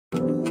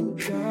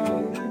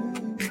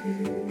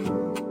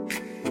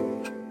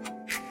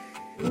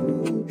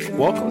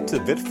Welcome to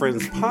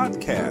VitFriends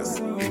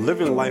Podcast,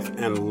 Living Life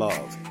and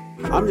Love.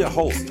 I'm your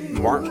host,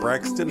 Mark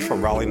Braxton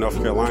from Raleigh, North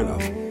Carolina.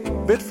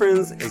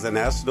 VitFriends is a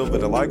national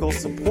vitiligo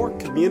support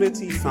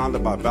community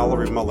founded by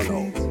Valerie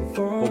Molyneux.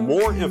 For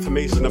more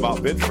information about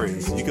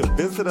VitFriends, you can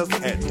visit us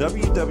at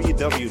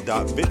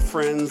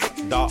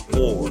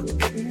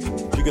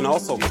www.vitfriends.org. You can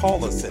also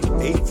call us at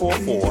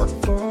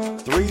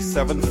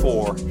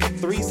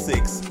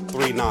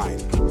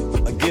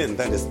 844-374-3639. Again,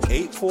 that is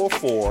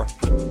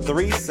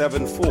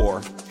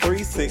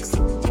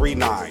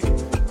 844-374-3639.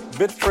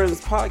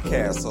 VitFriends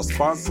podcasts are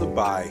sponsored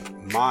by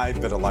My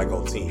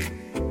Vitiligo Team.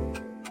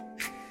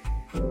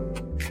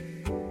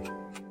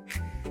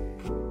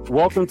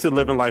 Welcome to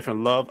Living Life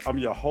and Love. I'm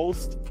your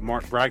host,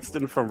 Mark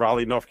Braxton from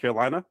Raleigh, North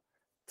Carolina.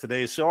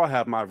 Today's show, I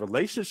have my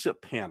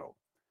relationship panel,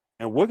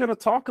 and we're going to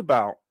talk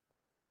about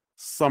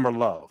summer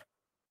love.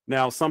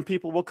 Now, some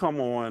people will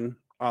come on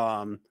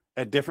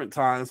at different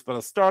times,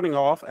 but starting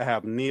off, I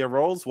have Nia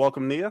Rose.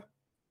 Welcome, Nia.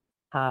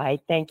 Hi,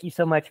 thank you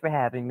so much for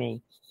having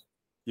me.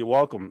 You're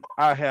welcome.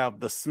 I have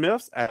the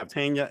Smiths. I have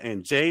Tanya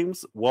and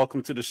James.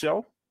 Welcome to the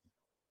show.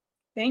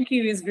 Thank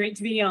you. It's great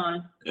to be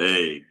on.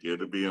 Hey, good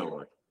to be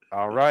on.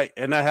 All right.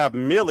 And I have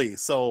Millie.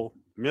 So,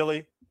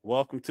 Millie,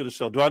 welcome to the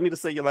show. Do I need to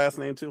say your last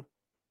name too?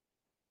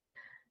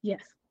 Yes.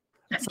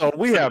 So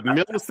we have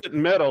Millicent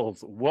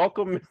Meadows.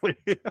 Welcome,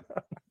 Millie.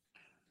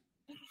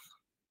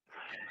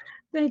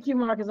 Thank you,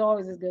 Mark. As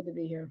always, it's good to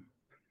be here.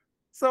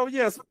 So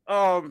yes,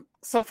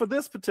 so for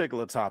this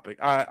particular topic,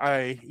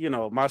 I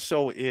my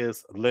show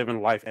is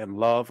Living Life and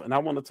Love, and I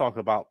want to talk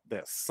about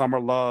that summer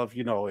love.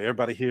 You know,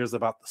 everybody hears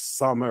about the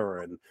summer,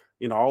 and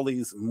all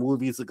these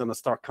movies are going to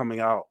start coming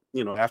out,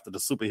 after the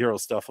superhero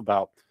stuff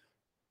about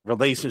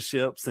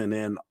relationships, and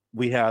then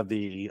we have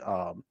the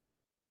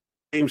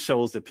game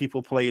shows that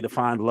people play to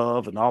find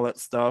love and all that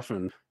stuff,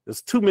 and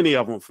there's too many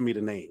of them for me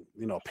to name.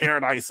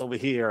 Paradise over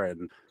here,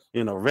 and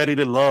Ready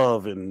to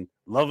Love and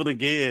Love It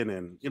Again.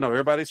 And,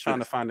 everybody's trying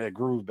to find that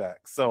groove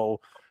back.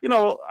 So,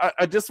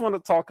 I just want to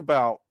talk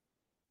about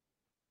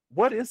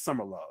what is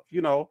summer love,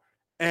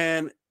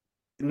 and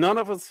none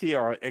of us here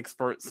are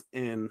experts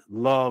in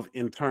love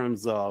in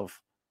terms of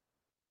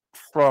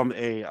from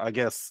a, I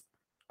guess,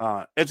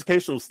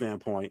 educational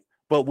standpoint,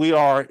 but we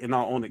are in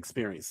our own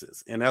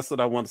experiences. And that's what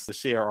I want us to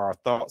share, our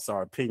thoughts,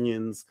 our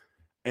opinions,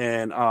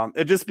 and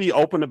just be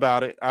open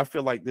about it. I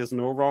feel like there's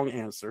no wrong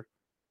answer,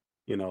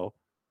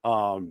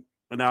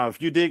 now,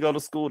 if you did go to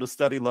school to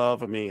study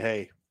love, I mean,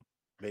 hey,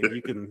 maybe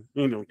you can,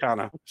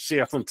 kind of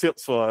share some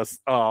tips for us.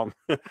 And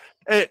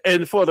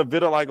for the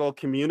vitiligo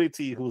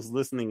community who's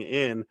listening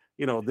in,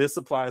 this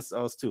applies to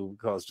us too,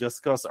 because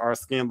just because our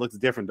skin looks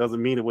different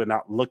doesn't mean that we're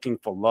not looking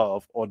for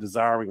love or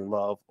desiring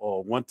love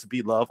or want to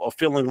be loved or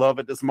feeling love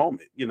at this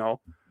moment,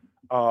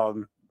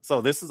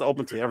 So this is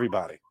open to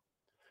everybody.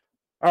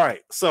 All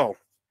right, so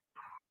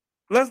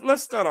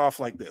let's start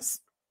off like this.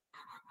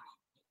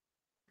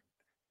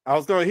 I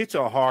was going to hit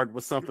y'all hard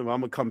with something, but I'm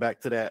going to come back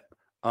to that.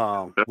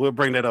 We'll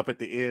bring that up at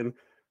the end.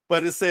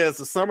 But it says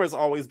the summer has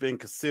always been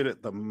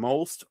considered the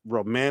most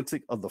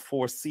romantic of the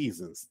four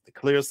seasons. The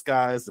clear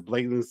skies, the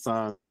blazing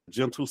sun, the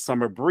gentle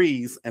summer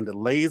breeze, and the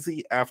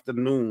lazy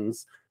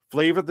afternoons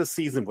flavor the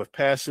season with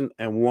passion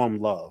and warm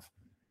love.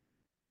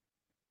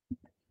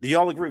 Do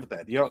y'all agree with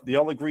that? Do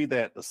y'all agree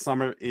that the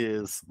summer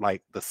is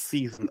like the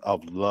season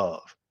of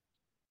love?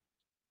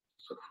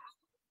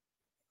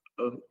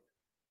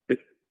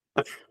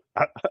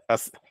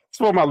 It's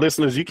for my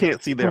listeners. You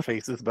can't see their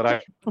faces, but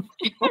I.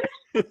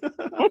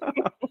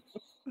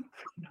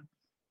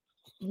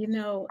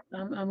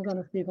 I'm going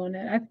to speak on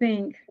that. I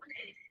think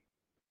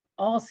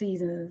all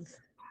seasons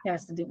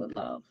has to do with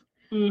love.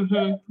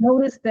 Mm-hmm.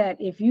 Notice that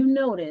if you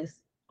notice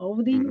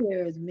over the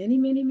years, many,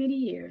 many, many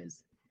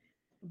years,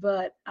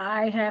 but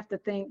I have to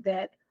think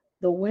that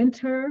the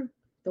winter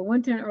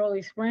and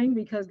early spring,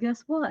 because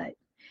guess what?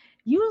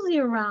 Usually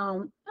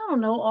around, I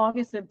don't know,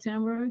 August,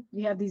 September,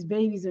 you have these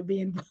babies are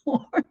being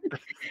born.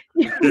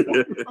 And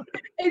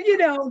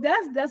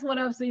that's what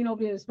I've seen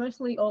over here,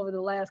 especially over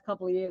the last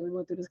couple of years. We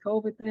went through this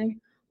COVID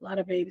thing. A lot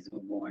of babies were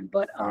born.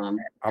 But I'm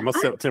a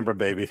September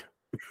baby.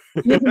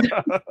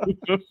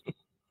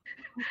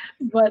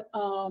 But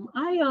I'm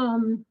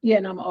an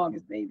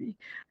August baby.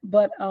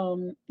 But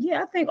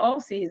I think all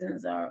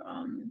seasons are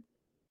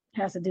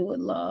has to do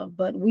with love.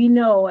 But we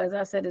know, as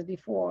I said this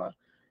before,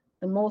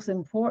 the most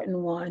important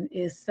one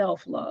is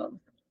self-love.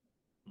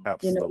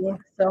 Absolutely.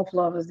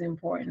 Self-love is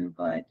important,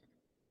 but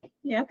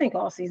I think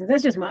all seasons.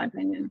 That's just my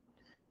opinion.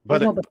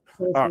 But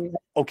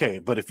okay,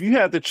 but if you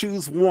had to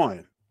choose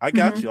one, I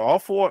got you. All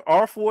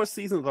four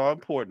seasons are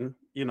important,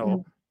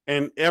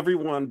 and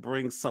everyone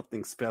brings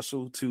something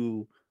special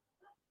to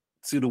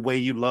the way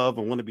you love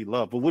and want to be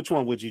loved. But which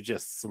one would you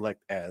just select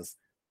as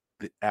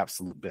the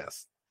absolute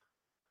best?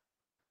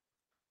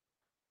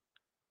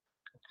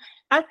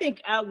 I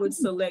think I would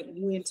select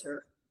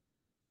winter.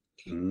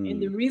 And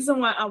the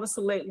reason why I would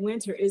select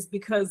winter is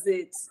because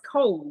it's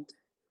cold.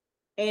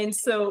 And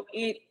so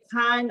it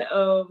kind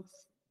of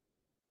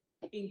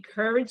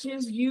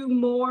encourages you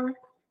more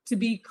to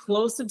be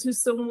closer to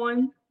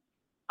someone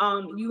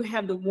You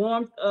have the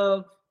warmth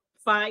of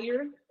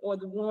fire or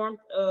the warmth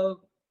of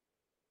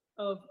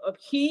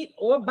heat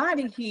or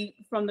body heat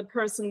from the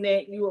person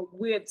that you are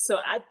with. So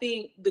I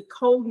think the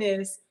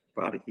coldness,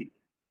 Body heat.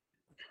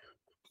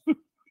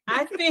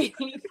 I think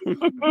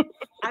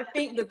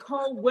the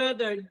cold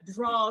weather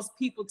draws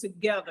people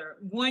together.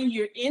 When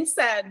you're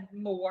inside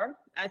more,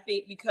 I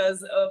think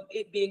because of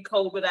it being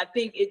cold, but I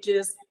think it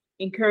just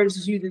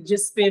encourages you to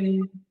just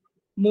spend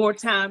more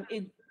time.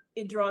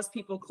 It draws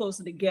people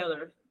closer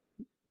together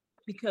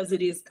because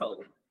it is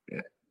cold.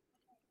 Yeah.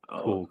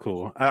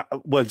 Cool.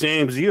 Well,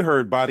 James, you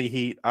heard body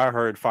heat. I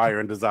heard fire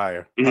and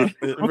desire.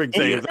 Rick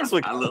James, that's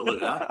what.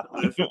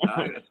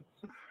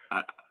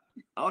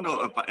 I don't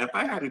know if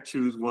I had to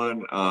choose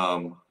one.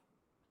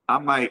 I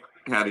might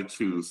have to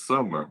choose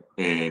summer,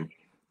 and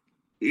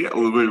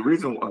the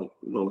reason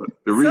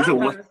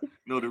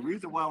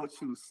why I would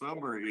choose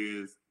summer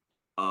is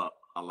a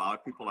lot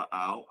of people are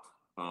out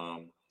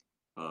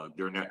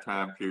during that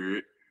time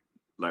period.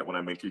 Like when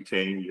I make you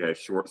change, you had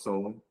shorts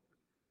on.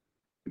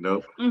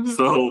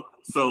 So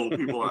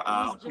people are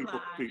out.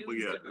 People,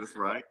 yeah, that's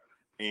right.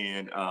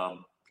 And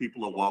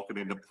people are walking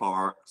in the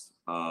parks.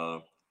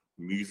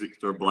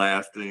 Musics are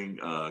blasting.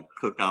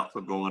 Cookouts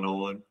are going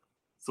on.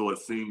 So it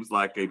seems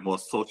like a more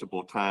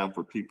sociable time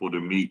for people to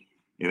meet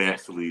and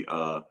actually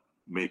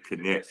make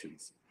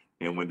connections.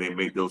 And when they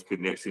make those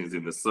connections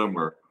in the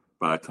summer,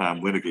 by the time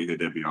winter gets here,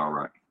 they'll be all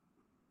right.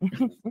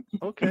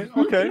 Okay.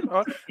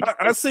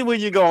 I see where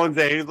you're going,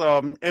 James.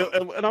 And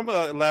I'm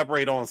gonna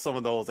elaborate on some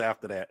of those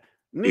after that.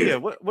 Nia,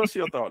 what's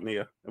your thought,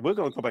 Nia? And we're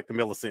gonna go back to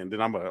Millicent, then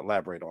I'm gonna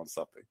elaborate on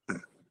something.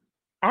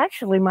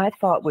 Actually, my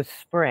thought was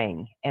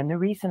spring. And the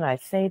reason I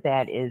say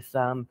that is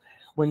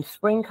when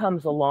spring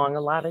comes along,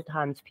 a lot of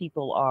times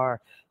people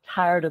are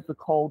tired of the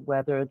cold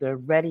weather. They're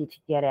ready to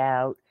get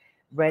out,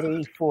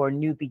 ready for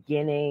new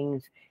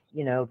beginnings.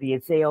 The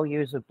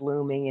azaleas are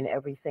blooming and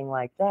everything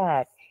like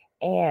that.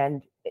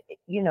 And,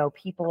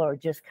 people are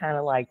just kind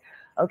of like,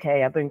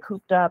 okay, I've been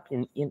cooped up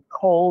in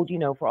cold,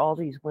 for all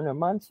these winter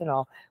months and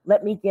all.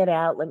 Let me get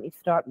out. Let me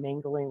start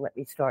mingling. Let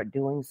me start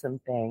doing some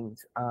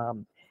things.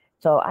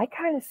 So I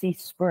kind of see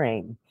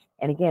spring,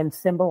 and again,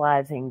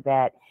 symbolizing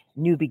that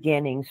new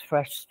beginnings,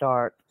 fresh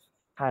start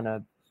kind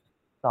of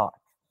thought.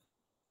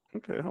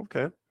 Okay.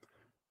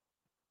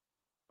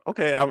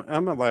 I'm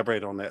gonna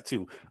elaborate on that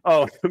too.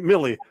 Oh,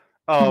 Millie,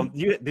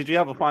 did you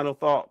have a final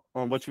thought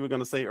on what you were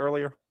gonna say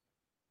earlier?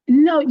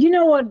 No, you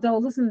know what though?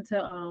 Listen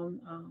to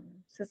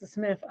Sister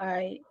Smith.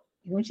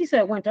 When she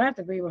said winter, I have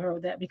to agree with her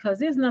with that, because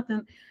there's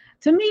nothing.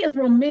 To me, it's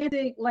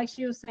romantic, like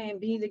she was saying,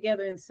 being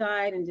together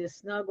inside and just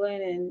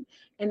snuggling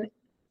and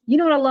you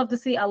know what I love to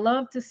see? I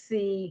love to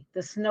see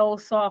the snow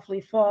softly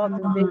fall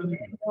through.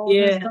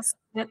 Yes.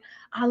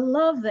 I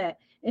love that.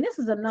 And this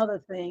is another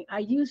thing. I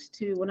used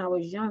to, when I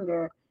was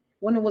younger,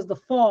 when it was the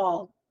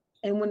fall,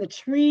 and when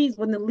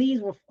the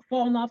leaves were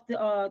falling off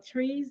the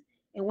trees,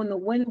 and when the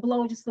wind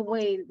blows just the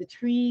way the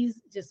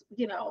trees just,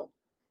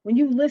 when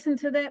you listen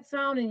to that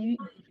sound, and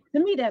to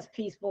me that's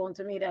peaceful, and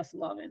to me that's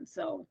loving.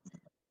 So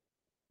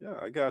yeah,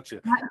 I got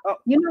you.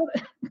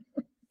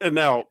 And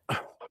now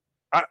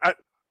I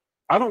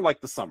don't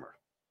like the summer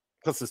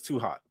because it's too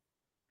hot,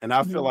 and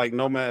I feel like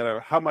no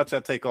matter how much I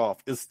take off,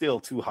 it's still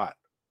too hot.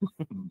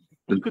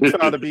 You could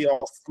try to be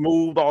all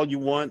smooth all you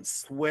want,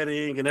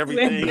 sweating and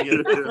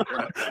everything.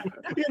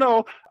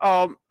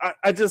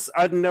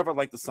 I never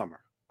liked the summer.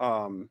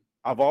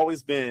 I've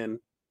always been,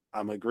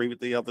 I'm agree with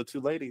the other two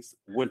ladies,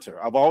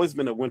 winter. I've always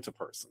been a winter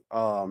person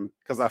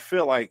because I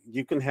feel like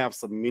you can have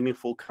some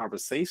meaningful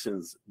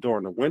conversations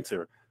during the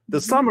winter.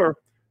 The summer,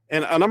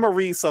 and I'm gonna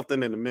read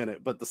something in a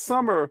minute, but the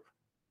summer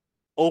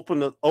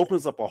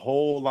opens up a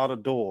whole lot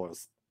of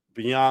doors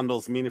beyond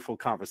those meaningful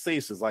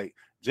conversations. Like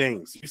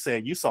James, you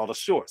said you saw the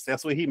shorts.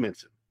 That's what he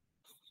mentioned.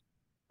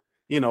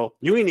 You ain't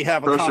even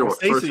have a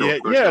conversation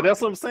yet. Yeah,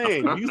 that's what I'm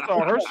saying. You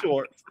saw her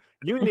shorts.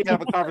 You didn't even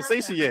have a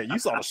conversation yet. You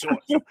saw the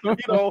shorts.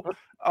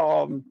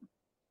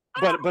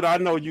 But I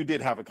know you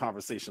did have a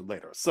conversation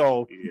later.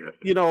 So,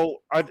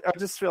 I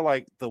just feel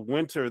like the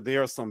winter,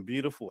 there are some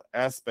beautiful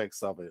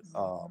aspects of it.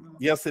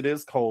 Yes, it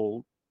is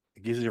cold.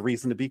 It gives you a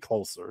reason to be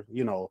closer.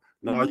 No,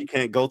 you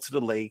can't go to the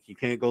lake. You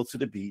can't go to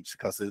the beach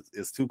because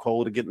it's too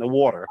cold to get in the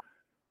water.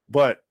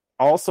 But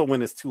also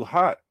when it's too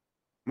hot,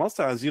 most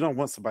times you don't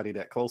want somebody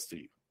that close to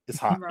you. It's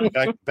hot.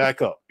 Right.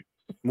 Back up.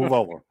 Move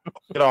over.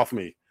 Get off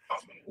me.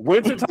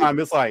 Wintertime,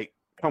 it's like,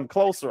 come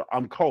closer.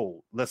 I'm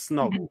cold. Let's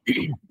snuggle.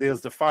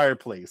 There's the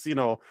fireplace,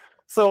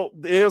 So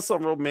there's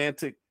some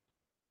romantic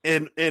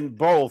in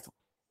both,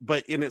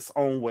 but in its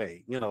own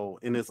way,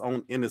 in its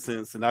own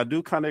innocence. And I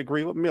do kind of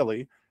agree with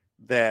Millie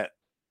that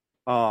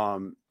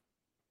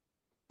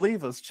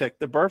believers check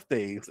the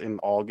birthdays in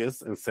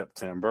August and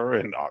September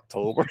and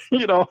October.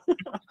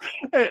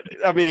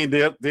 I mean,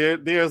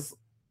 there's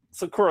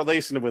some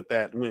correlation with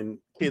that when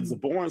kids are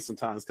born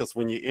sometimes, because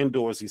when you're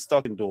indoors, you're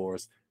stuck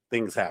indoors,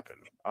 things happen.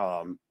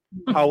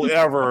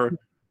 However,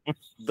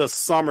 the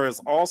summer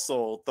is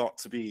also thought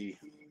to be,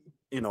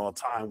 a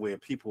time where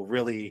people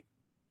really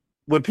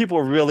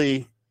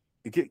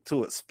get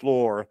to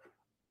explore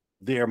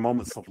their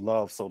moments of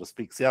love, so to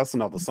speak. See, that's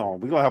another song.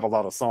 We're gonna have a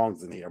lot of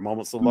songs in here.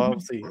 Moments of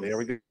love. See, there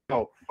we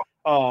go.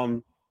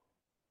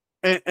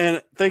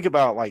 And think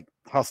about like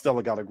how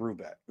Stella got a groove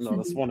back.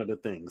 That's one of the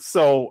things.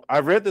 So I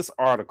read this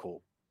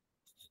article,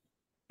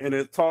 and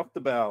it talked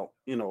about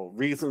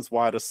reasons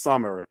why the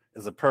summer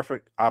is a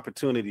perfect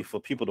opportunity for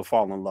people to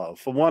fall in love.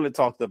 For one, it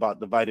talked about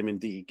the vitamin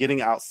D,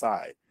 getting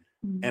outside,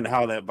 and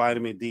how that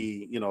vitamin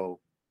D,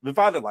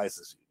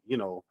 revitalizes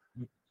you.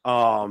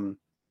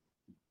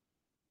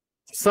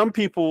 Some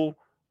people,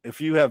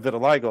 if you have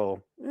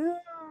vitiligo,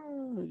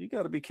 you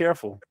got to be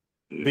careful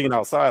being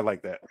outside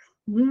like that.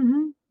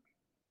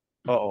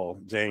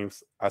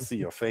 James, I see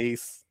your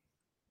face.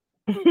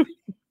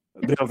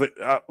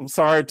 I'm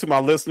sorry to my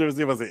listeners,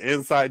 there was an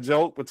inside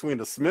joke between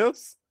the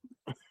Smiths.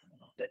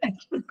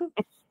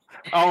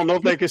 I don't know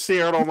if they can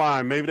share it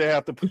online. Maybe they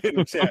have to put it in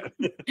the chat.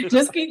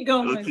 Just keep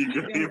going.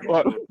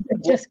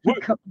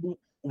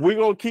 We're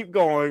going to keep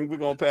going. We're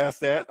going to pass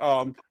that.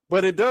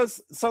 But it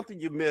does something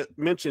you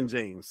mentioned,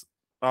 James.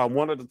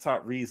 One of the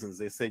top reasons,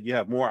 they said you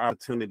have more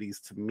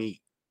opportunities to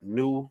meet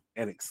new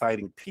and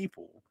exciting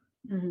people.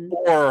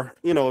 Or,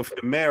 if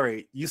you're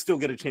married, you still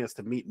get a chance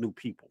to meet new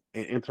people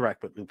and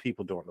interact with new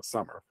people during the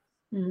summer.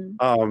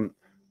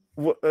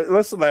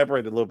 Let's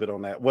elaborate a little bit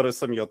on that. What are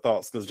some of your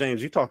thoughts? Because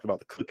James, you talked about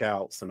the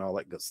cookouts and all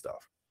that good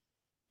stuff.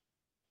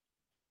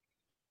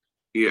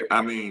 Yeah,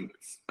 I mean,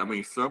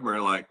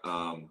 summer, like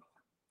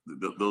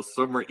those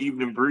summer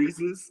evening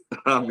breezes.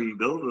 I mean,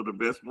 those are the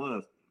best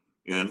ones.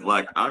 And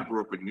like I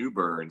grew up in New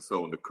Bern,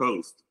 so on the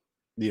coast.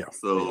 Yeah.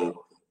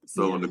 So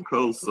on the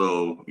coast,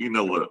 so you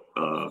know what?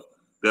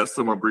 That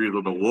summer breeze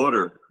on the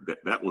water,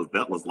 that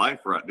was life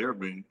right there,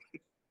 man.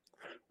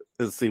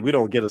 Let's see, we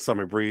don't get a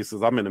summer breeze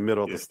because I'm in the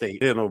middle of the state.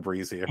 There's no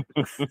breeze here.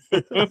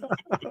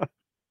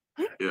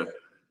 Yeah.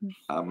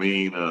 I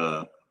mean,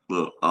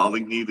 look, all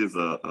he needs is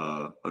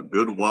a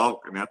good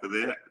walk, and after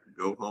that,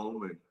 go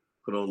home and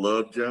put on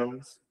Love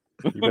Jones.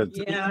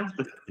 Yeah.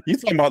 You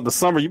talking about the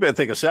summer, you better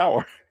take a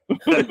shower.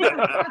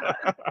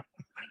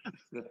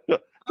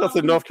 That's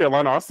in North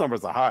Carolina. Our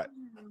summers are hot.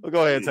 Well,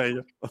 go ahead,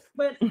 Tanya.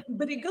 But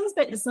it goes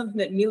back to something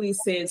that Millie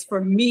says. For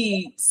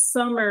me,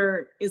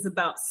 summer is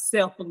about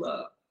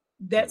self-love.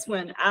 That's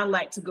when I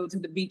like to go to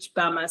the beach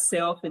by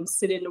myself and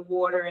sit in the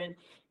water and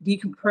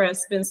decompress,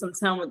 spend some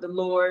time with the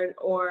Lord,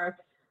 or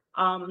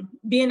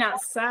being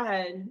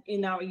outside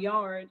in our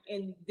yard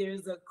and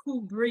there's a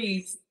cool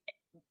breeze.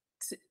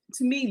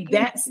 To me,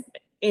 that's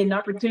an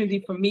opportunity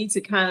for me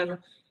to kind of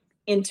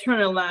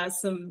internalize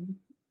some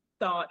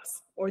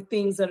thoughts or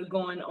things that are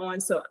going on.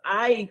 So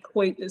I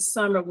equate the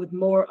summer with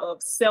more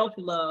of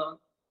self-love.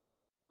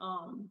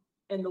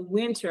 And the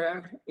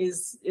winter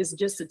is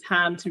just a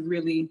time to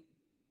really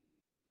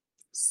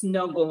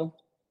snuggle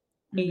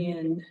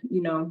and,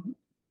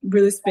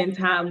 really spend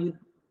time with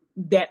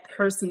that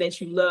person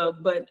that you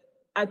love. But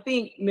I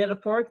think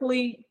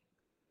metaphorically,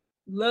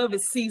 love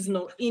is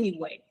seasonal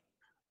anyway,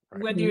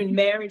 whether you're in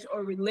marriage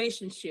or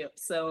relationship.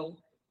 So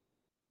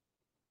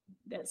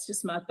that's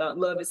just my thought.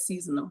 Love is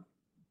seasonal.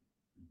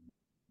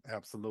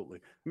 Absolutely.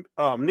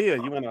 Nia,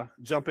 you want to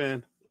jump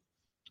in?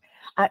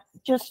 I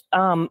just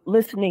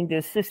listening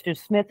to Sister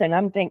Smith, and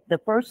the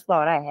first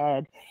thought I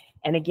had,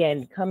 and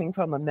again, coming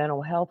from a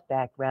mental health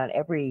background,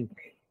 every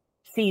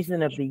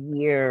season of the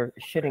year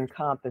should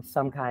encompass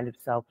some kind of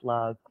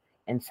self-love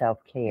and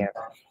self-care.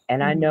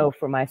 And I know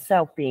for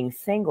myself, being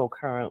single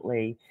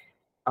currently,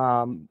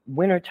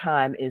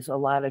 wintertime is a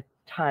lot of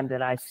time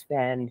that I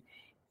spend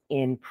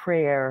in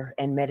prayer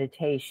and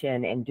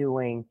meditation and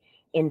doing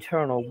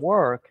internal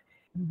work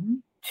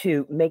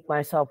to make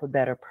myself a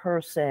better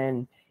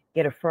person,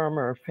 get a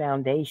firmer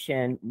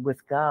foundation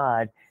with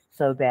God,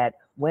 so that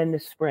when the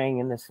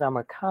spring and the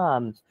summer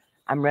comes,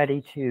 I'm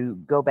ready to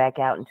go back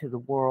out into the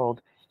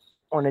world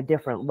on a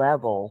different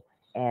level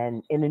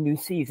and in a new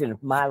season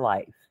of my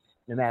life,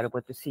 no matter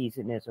what the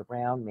season is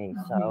around me.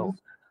 So,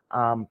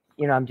 I'm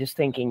just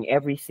thinking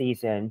every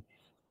season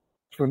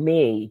for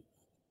me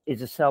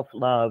is a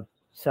self-love,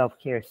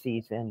 self-care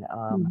season.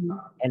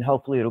 And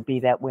hopefully it'll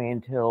be that way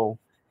until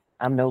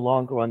I'm no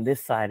longer on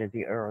this side of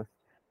the earth.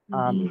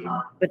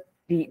 But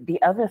the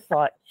other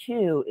thought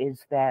too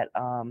is that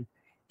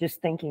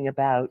just thinking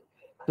about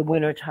the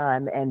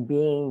wintertime and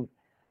being,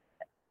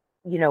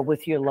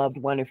 with your loved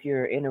one, if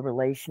you're in a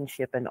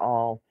relationship and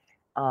all,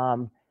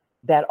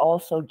 that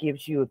also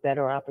gives you a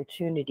better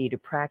opportunity to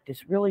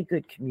practice really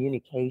good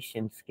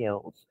communication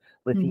skills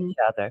with each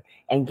other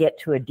and get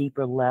to a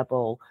deeper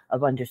level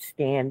of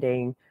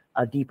understanding,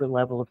 a deeper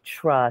level of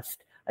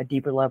trust, a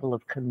deeper level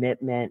of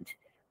commitment.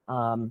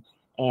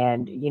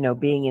 And,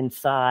 being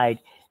inside,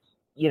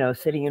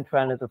 sitting in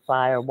front of the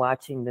fire,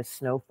 watching the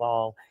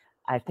snowfall,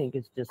 I think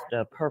is just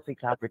a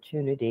perfect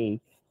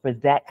opportunity for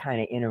that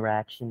kind of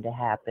interaction to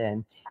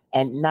happen.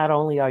 And not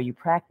only are you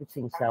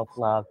practicing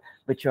self-love,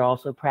 but you're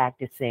also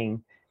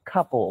practicing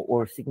couple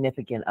or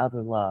significant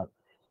other love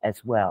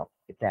as well,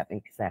 if that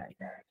makes sense.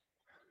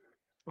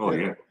 Oh,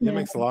 yeah. It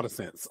makes a lot of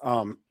sense.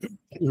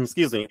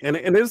 Excuse me. And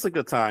it is a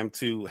good time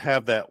to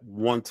have that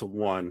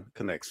one-to-one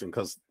connection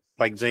because,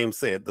 like James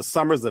said, the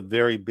summer is a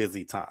very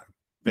busy time.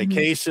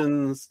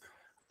 vacations,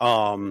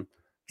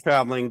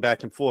 traveling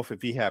back and forth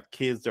if you have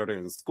kids that are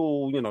in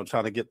school,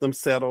 trying to get them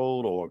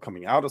settled or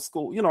coming out of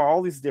school,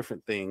 all these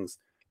different things.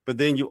 But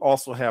then you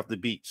also have the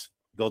beach.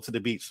 Go to the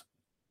beach,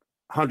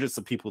 hundreds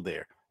of people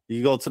there.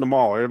 You go to the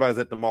mall, everybody's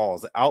at the mall.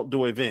 It's an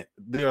outdoor event.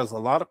 There's a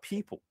lot of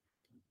people.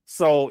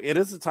 So it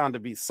is a time to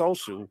be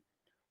social.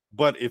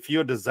 But if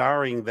you're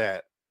desiring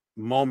that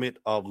moment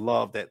of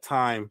love, that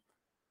time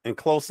and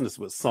closeness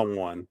with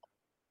someone,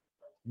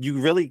 you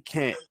really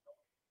can't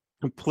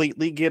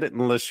completely get it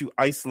unless you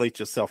isolate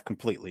yourself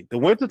completely. The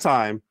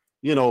wintertime,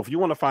 if you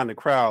want to find a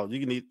crowd,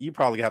 you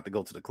probably have to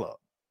go to the club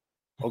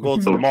or go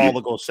to the mall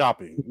or go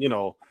shopping,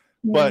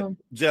 but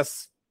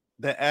just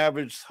the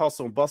average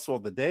hustle and bustle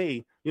of the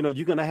day, you're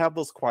going to have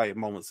those quiet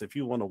moments if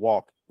you want to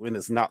walk when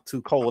it's not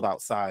too cold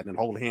outside and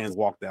hold hands,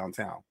 walk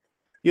downtown.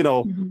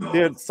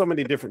 There's so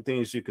many different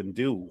things you can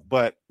do,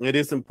 but it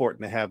is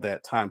important to have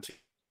that time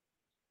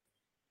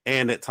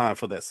and that time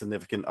for that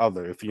significant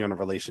other if you're in a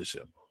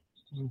relationship.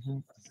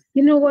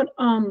 You know what?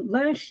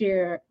 Last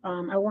year,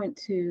 I went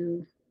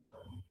to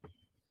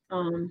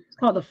it's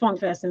called the Funk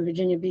Fest in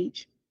Virginia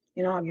Beach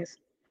in August,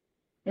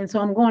 and so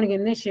I'm going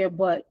again this year.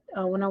 But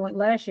when I went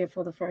last year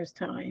for the first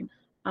time,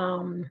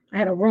 I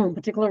had a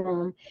particular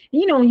room.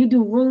 And, when you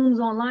do rooms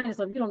online and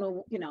stuff, you don't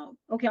know,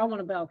 okay, I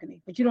want a balcony,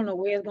 but you don't know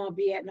where it's going to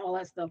be at and all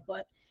that stuff.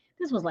 But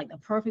this was like the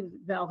perfect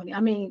balcony. I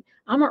mean,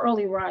 I'm an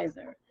early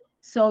riser,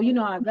 so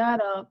I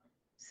got up,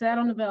 sat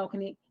on the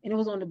balcony, and it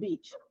was on the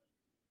beach.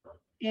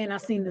 And I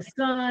seen the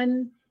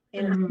sun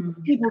and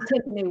people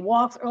taking their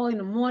walks early in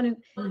the morning.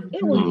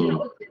 It was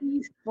just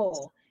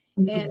peaceful,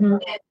 and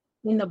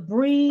in the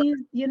breeze,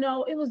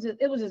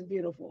 it was just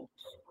beautiful.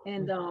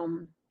 And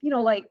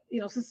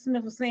Sister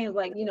Smith was saying,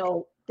 like,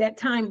 that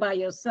time by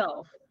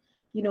yourself,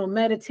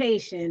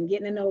 meditation,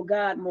 getting to know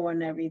God more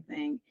and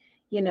everything,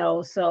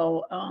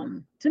 So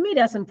to me,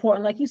 that's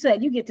important. Like you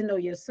said, you get to know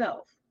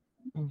yourself.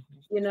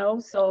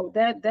 So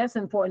that's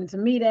important to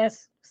me.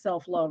 That's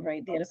self-love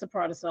right there. That's a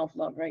part of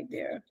self-love right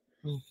there.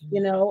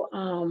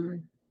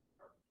 That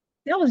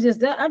was just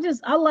that.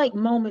 I like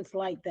moments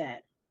like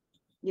that,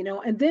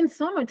 and then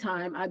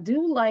summertime, I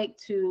do like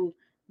to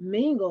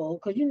mingle,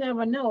 because you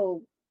never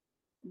know.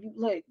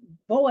 Like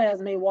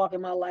Boaz may walk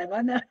in my life.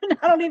 I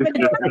don't even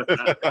know.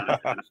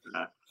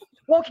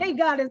 Okay,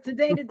 God, it's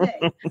today. Let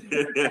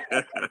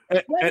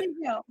me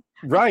go.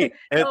 Right.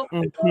 So,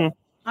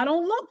 I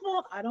don't look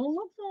for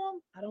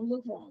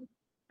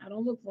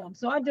them.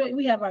 So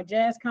we have our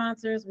jazz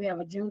concerts. We have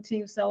a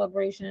Juneteenth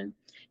celebration.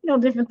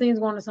 Different things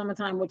going in the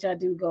summertime, which I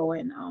do go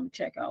and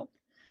check out.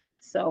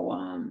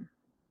 So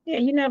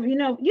you never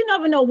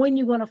know when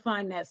you're going to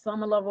find that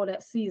summer love or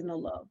that seasonal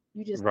love.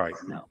 You just never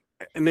know.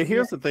 And then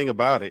here's the thing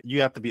about it: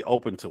 you have to be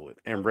open to it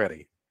and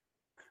ready,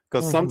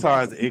 because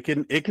sometimes it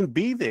can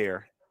be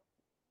there,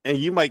 and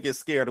you might get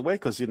scared away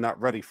because you're not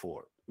ready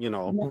for it.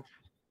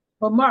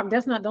 But Mark,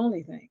 that's not the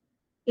only thing.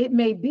 It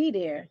may be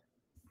there,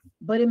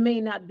 but it may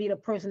not be the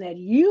person that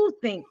you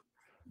think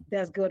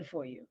that's good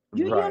for you.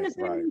 You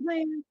understand what I'm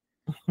saying?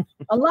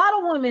 A lot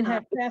of women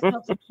have passed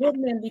up to good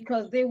men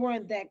because they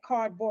weren't that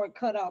cardboard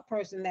cutout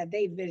person that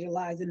they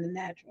visualized in the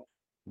natural.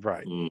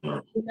 Right.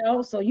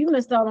 So you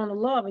missed out on the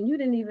love, and you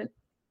didn't even.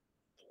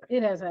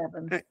 It has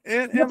happened.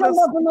 And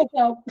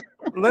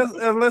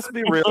let's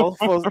be real.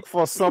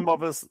 For some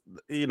of us,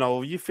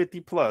 you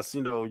 50 plus.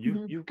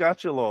 You've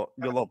got your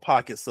little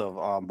pockets of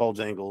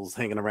Bojangles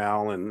hanging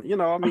around, and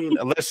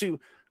unless you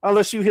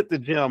hit the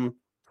gym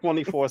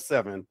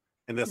 24/7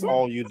 and that's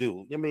all you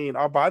do.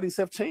 Our bodies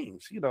have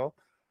changed.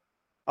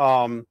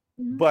 But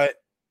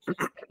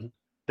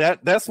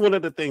that's one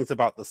of the things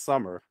about the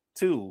summer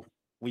too.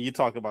 When you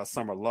talk about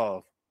summer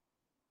love,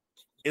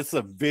 it's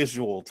a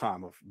visual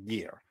time of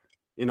year.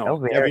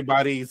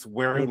 Everybody's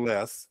wearing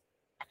less.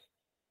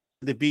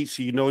 The beach,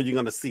 you're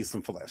going to see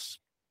some flesh,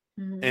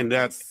 and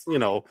that's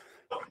you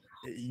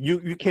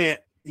can't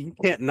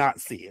not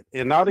see it.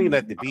 And not even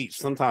at the beach.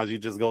 Sometimes you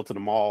just go to the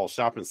mall,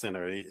 shopping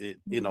center.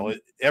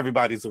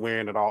 Everybody's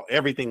wearing it all.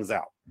 Everything's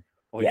out,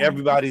 or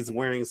everybody's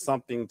wearing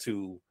something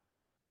to.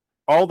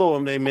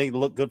 Although they may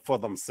look good for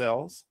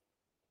themselves,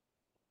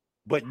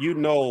 but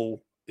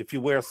if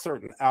you wear a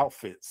certain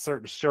outfit,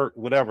 certain shirt,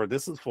 whatever,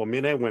 this is for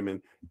men and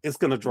women, it's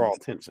going to draw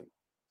attention.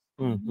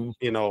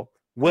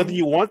 Whether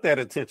you want that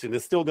attention,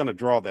 it's still going to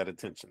draw that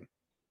attention.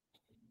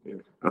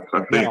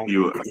 I think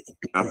you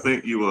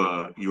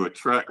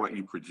attract what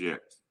you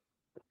project.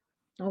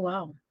 Oh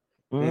wow.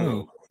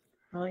 I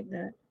like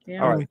that.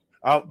 Yeah. All right.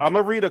 I'm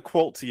gonna read a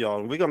quote to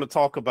y'all, and we're going to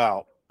talk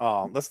about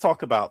let's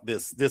talk about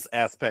this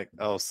aspect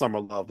of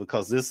summer love,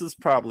 because this is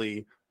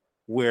probably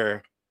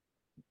where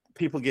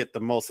people get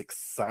the most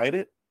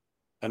excited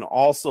and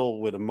also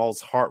where the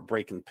most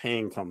heartbreaking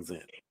pain comes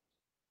in.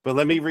 But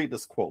let me read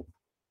this quote,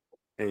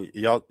 and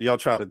y'all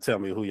try to tell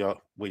me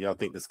where y'all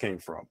think this came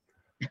from.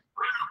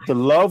 The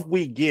love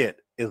we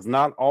get is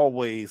not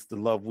always the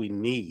love we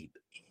need,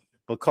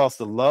 because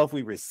the love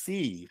we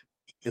receive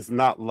is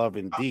not love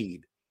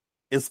indeed.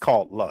 It's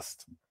called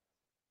lust.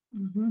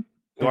 Do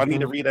I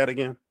need to read that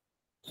again?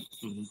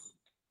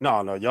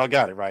 No, y'all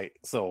got it right.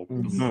 So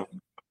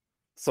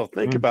So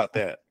think about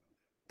that.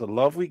 The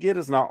love we get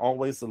is not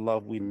always the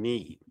love we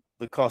need,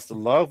 because the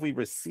love we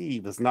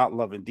receive is not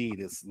love indeed,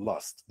 it's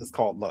lust. It's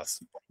called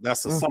lust.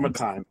 That's a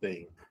summertime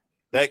thing.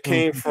 That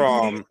came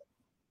from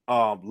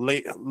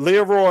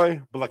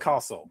Leroy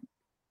Picasso.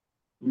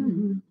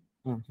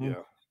 Yeah.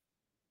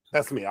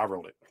 That's me. I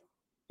wrote it.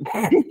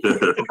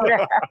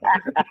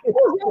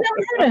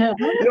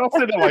 You all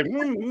sit there like,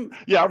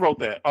 yeah, I wrote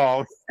that.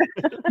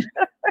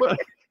 But,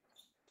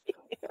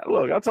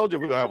 look, I told you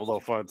we're gonna have a little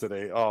fun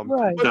today.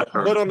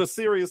 But on the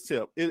serious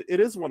tip, it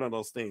is one of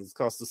those things,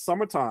 because the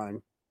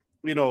summertime,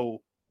 you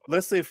know,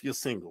 let's say if you're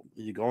single,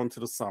 you go into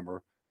the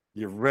summer,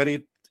 you're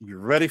ready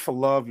for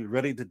love, you're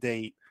ready to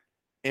date,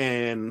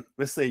 and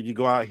let's say you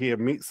go out here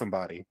and meet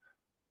somebody,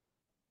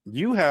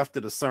 you have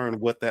to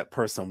discern what that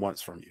person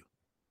wants from you.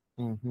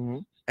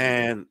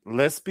 And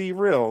let's be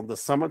real, the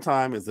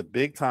summertime is a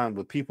big time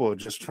where people are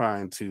just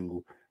trying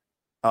to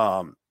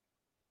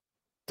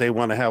they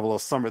want to have a little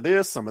summer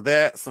this, some of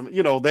that, some,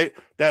 you know,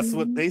 that's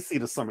what they see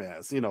the summer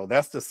as, you know,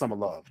 that's the summer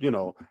love, you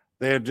know,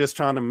 they're just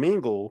trying to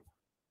mingle,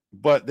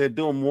 but they're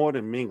doing more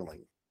than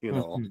mingling, you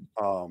know.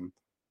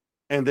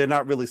 And they're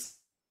not really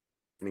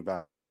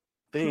about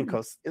thing,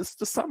 because it's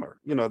the summer,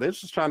 you know, they're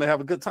just trying to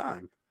have a good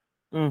time.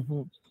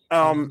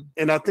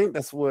 And I think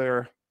that's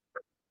where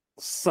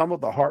some of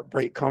the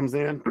heartbreak comes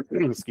in.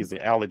 Excuse me,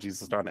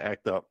 allergies are starting to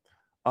act up.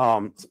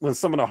 When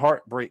some of the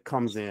heartbreak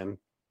comes in,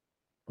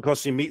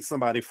 because you meet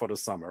somebody for the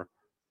summer,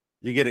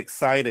 you get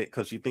excited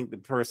because you think the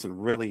person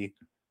really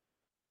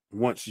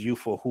wants you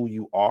for who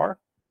you are,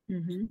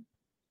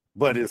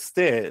 but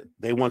instead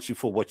they want you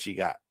for what you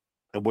got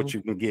and what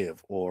you can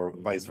give, or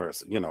vice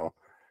versa, you know.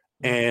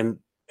 And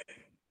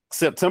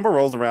September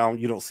rolls around,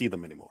 you don't see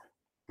them anymore.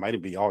 Might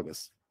even be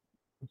August.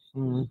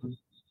 You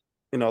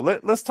know,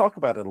 let's talk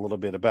about it a little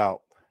bit,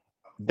 about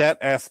that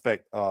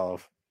aspect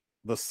of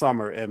the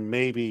summer, and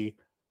maybe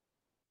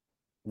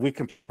we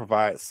can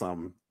provide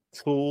some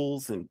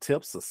tools and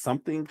tips or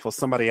something for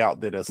somebody out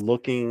there that's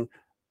looking,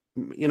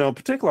 you know,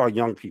 particularly our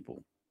young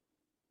people.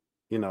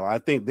 You know, I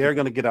think they're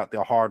going to get out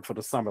there hard for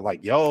the summer,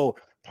 like, yo,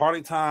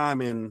 party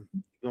time, and,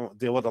 you know,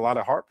 deal with a lot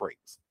of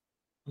heartbreaks.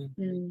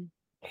 You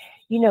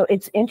know,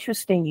 it's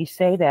interesting you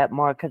say that,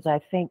 Mark, because I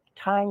think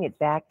tying it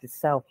back to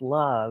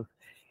self-love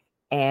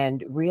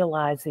and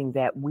realizing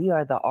that we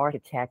are the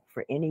architect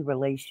for any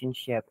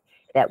relationship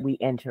that we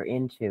enter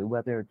into,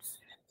 whether it's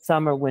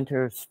summer,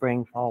 winter,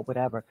 spring, fall,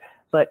 whatever.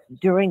 But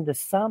during the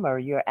summer,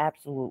 you're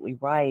absolutely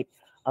right.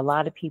 A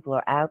lot of people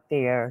are out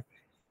there,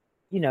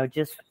 you know,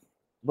 just,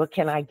 what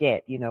can I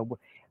get? You know,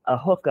 a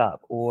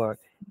hookup, or,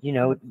 you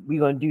know, we're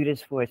going to do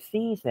this for a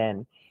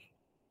season.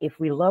 If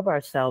we love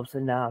ourselves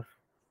enough,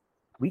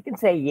 we can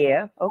say,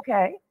 yeah,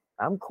 okay,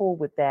 I'm cool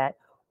with that.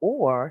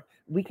 Or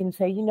we can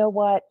say, you know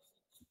what?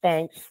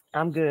 Thanks,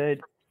 I'm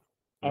good.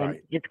 And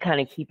just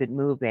kind of keep it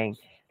moving.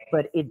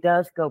 But it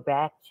does go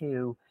back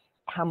to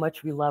how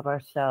much we love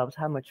ourselves,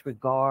 how much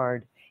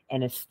regard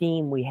and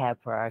esteem we have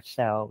for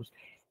ourselves,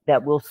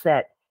 that will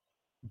set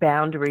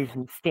boundaries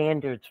and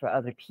standards for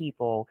other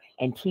people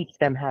and teach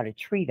them how to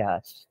treat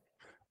us.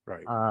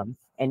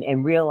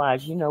 And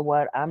realize, you know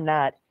what, I'm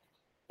not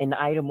an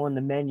item on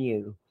the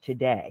menu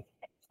today.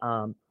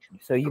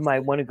 So you might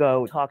want to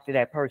go talk to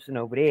that person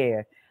over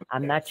there.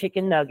 I'm not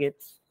chicken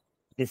nuggets.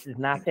 This is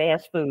not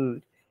fast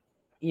food,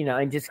 you know,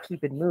 and just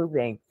keep it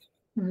moving,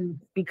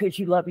 because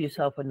you love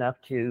yourself enough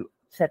to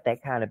set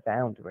that kind of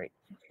boundary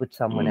with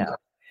someone else,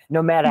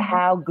 no matter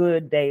how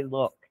good they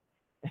look,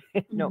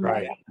 no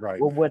matter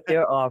what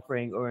they're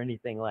offering or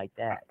anything like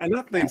that. And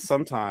I think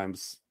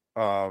sometimes,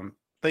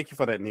 thank you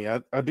for that,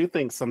 Nia. I do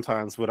think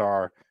sometimes with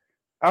our,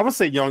 I would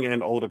say young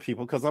and older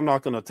people, because I'm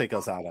not going to take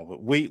us out of it,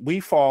 we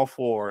fall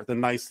for the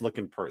nice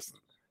looking person.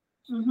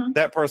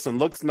 That person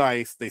looks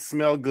nice, they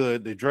smell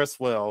good, they dress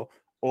well,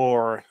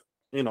 or,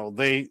 you know,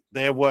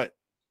 they're what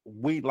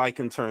we like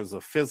in terms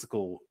of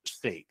physical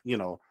state, you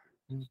know.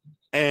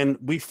 And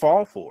we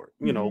fall for it,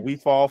 you know. We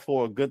fall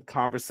for a good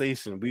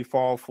conversation. We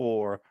fall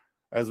for,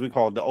 as we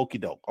call it, the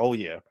okie doke. Oh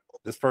yeah,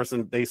 this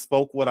person, they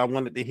spoke what I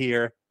wanted to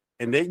hear.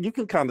 And then you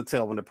can kind of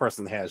tell when the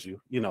person has you,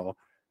 you know.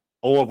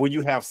 Or when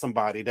you have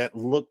somebody, that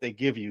look they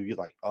give you, you're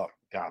like, oh,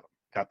 got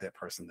that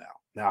person now.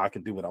 Now I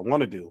can do what I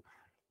want to do.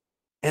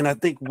 And I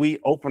think we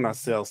open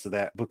ourselves to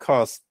that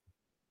because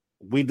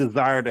we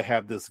desire to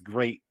have this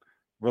great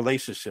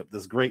relationship,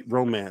 this great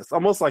romance,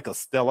 almost like a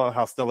Stella,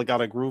 how Stella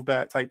got a groove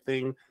back type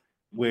thing,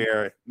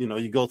 where, you know,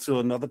 you go to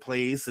another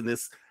place and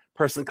this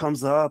person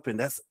comes up and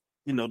that's,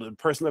 you know, the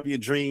person of your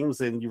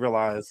dreams, and you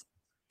realize,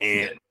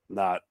 and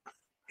not.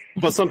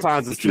 But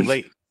sometimes it's too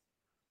late.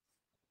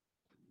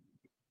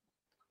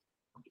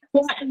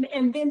 Well,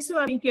 and then too,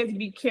 I think you have to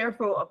be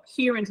careful of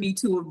appearing to be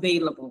too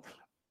available.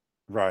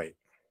 Right.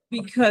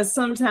 Because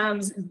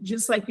sometimes,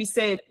 just like we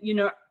said, you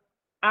know,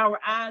 our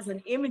eyes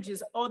and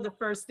images are the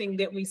first thing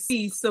that we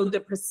see. So the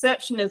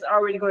perception is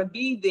already going to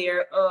be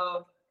there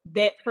of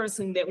that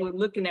person that we're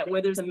looking at,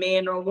 whether it's a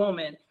man or a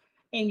woman.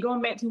 And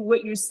going back to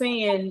what you're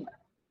said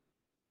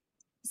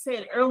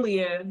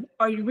earlier,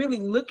 are you really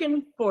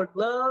looking for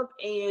love?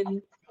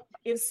 And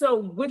If so,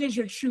 what is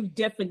your true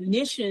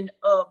definition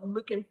of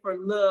looking for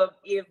love?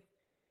 If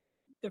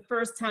the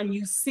first time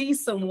you see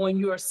someone,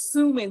 you're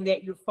assuming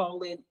that you're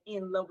falling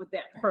in love with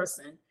that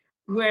person.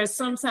 Whereas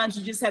sometimes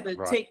you just have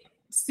to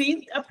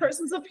see a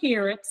person's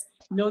appearance,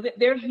 know that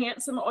they're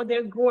handsome or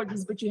they're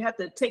gorgeous, but you have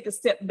to take a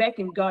step back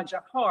and guard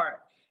your heart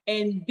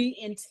and be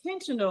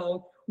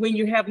intentional when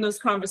you're having those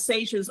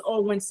conversations,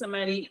 or when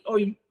somebody, or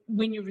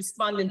when you're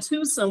responding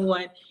to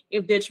someone,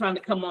 if they're trying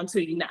to come on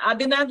to you. Now, I've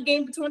been out of the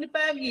game for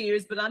 25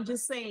 years, but I'm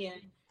just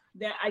saying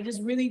that I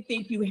just really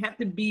think you have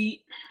to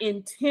be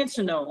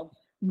intentional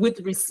with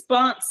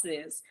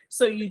responses,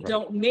 so you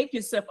don't make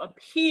yourself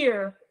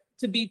appear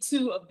to be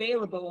too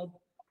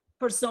available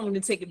for someone to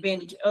take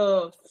advantage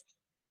of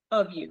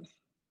you.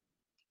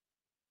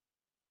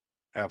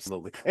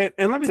 Absolutely.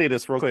 And let me say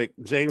this real quick,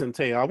 James and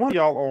Tanya. I want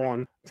y'all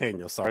on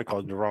Tanya. Sorry, I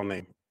called you the wrong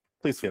name.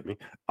 Please forgive me.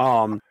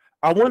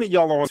 I wanted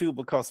y'all on too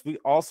because we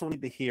also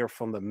need to hear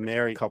from the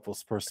married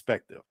couple's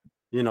perspective.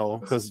 You know,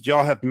 because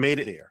y'all have made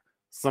it there.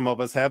 Some of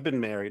us have been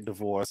married,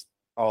 divorced,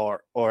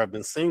 or have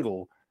been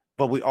single,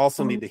 but we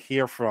also need to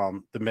hear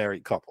from the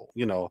married couple.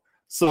 You know,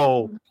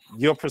 so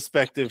your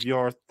perspective,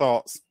 your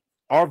thoughts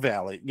are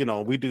valid. You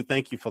know, we do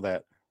thank you for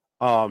that.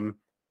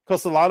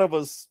 Because a lot of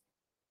us,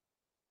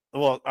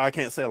 well, I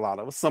can't say a lot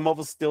of us, some of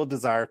us still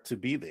desire to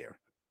be there.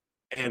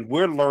 And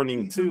we're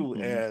learning too,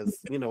 as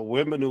you know,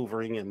 we're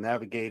maneuvering and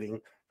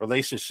navigating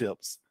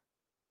relationships,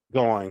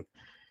 going,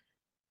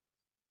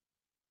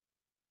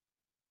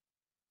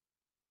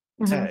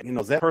 you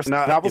know, that person,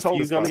 I was told,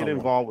 you're going to get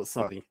involved with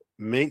somebody,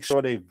 make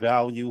sure they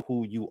value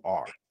who you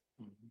are.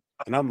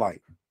 And I'm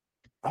like,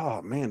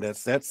 oh man,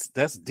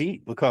 that's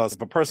deep, because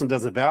if a person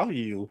doesn't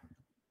value you,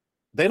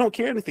 they don't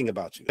care anything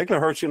about you. They can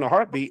hurt you in a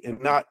heartbeat, and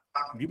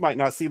you might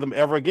not see them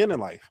ever again in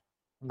life.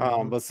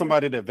 But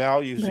somebody that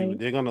values you,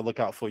 they're going to look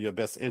out for your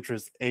best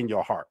interest and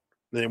your heart.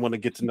 They want to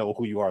get to know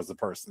who you are as a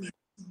person.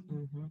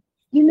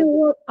 You know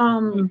what?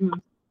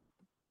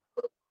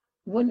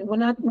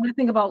 When I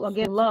think about,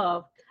 again,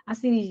 love, I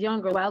see these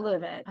young girls where I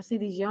live at. I see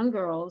these young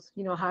girls,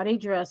 you know, how they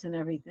dress and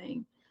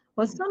everything.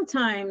 But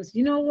sometimes,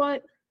 you know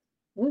what?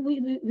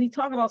 We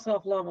talk about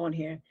self-love on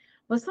here,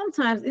 but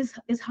sometimes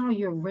it's how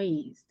you're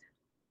raised.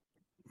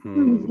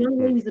 Young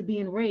ladies are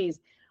being raised.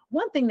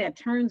 One thing that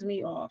turns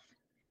me off,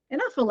 and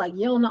I feel like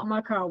yelling out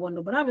my car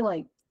window, but I'll be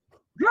like,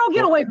 girl,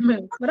 get away from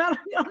him. But I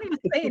don't even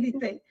say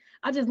anything.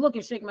 I just look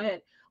and shake my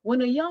head.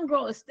 When a young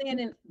girl is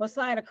standing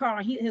beside a car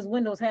and his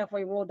window's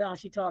halfway rolled down,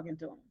 she's talking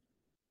to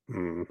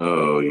him.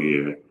 Oh,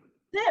 yeah.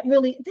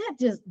 That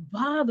just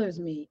bothers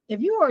me. If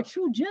you are a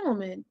true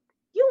gentleman,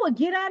 you would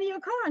get out of your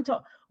car and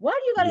talk. Why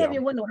do you got to have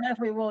your window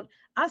halfway rolled?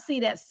 I see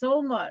that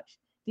so much.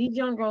 These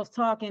young girls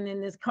talking in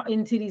this car,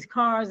 into these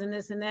cars and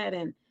this and that.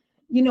 And,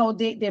 you know,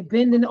 they're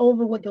bending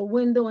over with the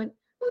window. And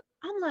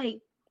I'm like,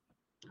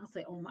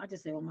 I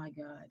just say, oh my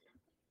God.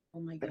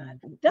 Oh my God.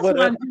 That's what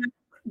I'm,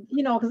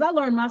 you know, because I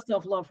learned my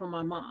self-love from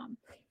my mom.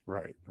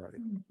 Right.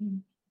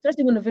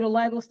 Especially when the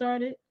vitiligo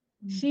started.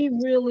 She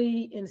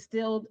really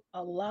instilled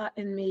a lot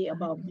in me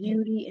about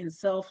beauty and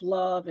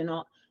self-love and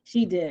all.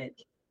 She did.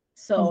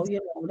 So, you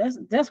know,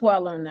 that's where I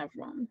learned that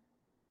from.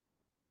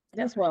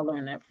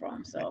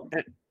 So,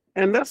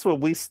 and that's what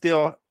we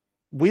still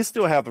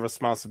have the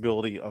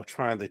responsibility of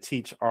trying to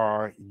teach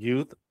our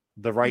youth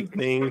the right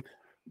thing,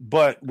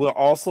 but we're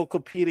also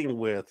competing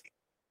with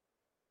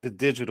the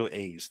digital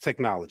age,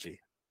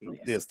 technology.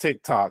 There's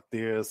TikTok,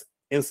 there's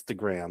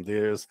Instagram,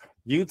 there's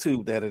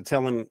YouTube that are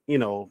telling, you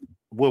know,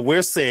 where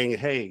we're saying,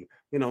 hey,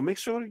 you know, make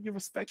sure you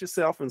respect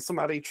yourself, and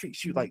somebody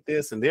treats you like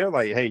this, and they're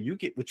like, hey, you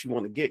get what you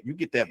want to get, you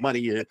get that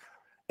money,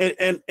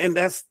 and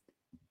that's,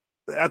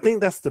 I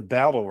think that's the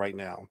battle right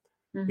now.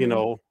 You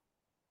know,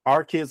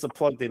 our kids are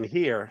plugged in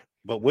here,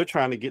 but we're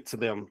trying to get to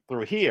them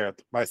through here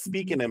by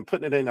speaking and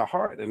putting it in their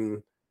heart.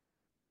 And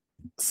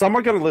some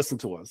are going to listen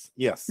to us,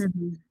 yes.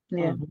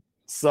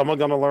 Some are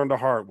going to learn the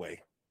hard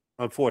way,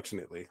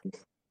 unfortunately.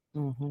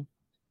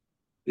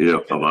 Yeah,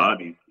 a lot of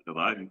these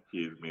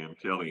kids, man, I'm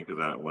telling you,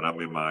 because when I'm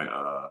in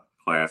my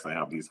class, I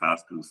have these high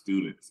school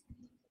students,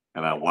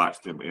 and I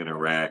watch them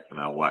interact, and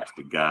I watch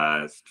the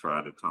guys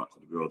try to talk to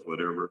the girls,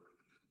 whatever.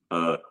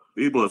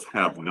 These boys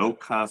have no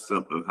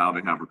concept of how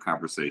to have a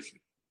conversation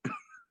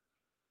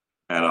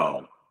at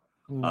all.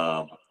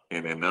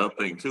 And another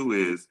thing too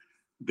is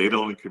they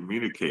don't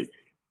communicate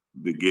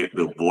to get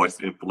the voice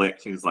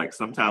inflections. Like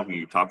sometimes when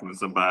you're talking to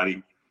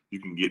somebody, you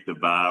can get the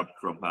vibe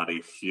from how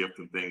they shift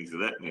and things of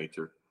that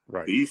nature.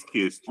 Right. These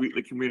kids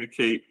strictly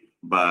communicate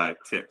by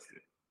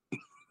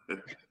texting.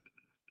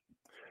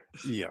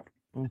 Yeah.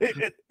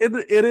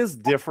 It is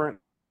different.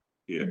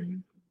 Yeah.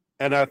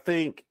 And I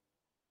think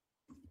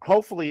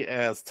hopefully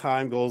as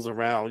time goes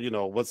around, you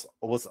know, what's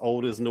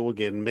old is new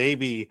again.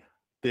 Maybe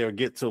they'll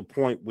get to a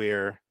point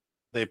where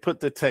they put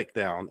the tech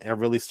down and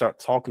really start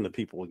talking to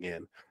people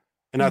again.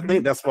 And I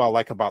think that's what I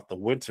like about the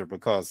winter,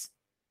 because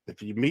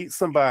if you meet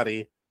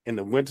somebody in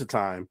the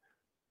wintertime,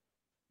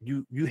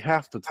 you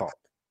have to talk.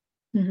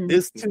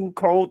 It's too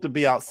cold to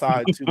be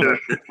outside.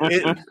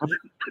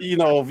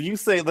 If you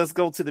say let's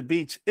go to the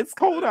beach, it's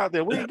cold out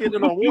there. We ain't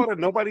getting no water.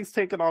 Nobody's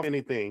taking off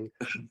anything.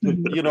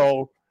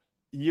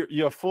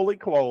 You're fully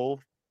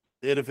clothed.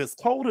 And if it's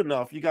cold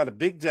enough, you got a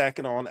big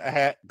jacket on, a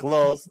hat,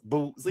 gloves,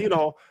 boots,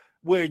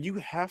 where you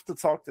have to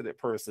talk to that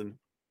person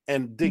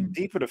and dig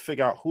deeper to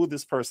figure out who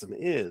this person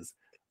is.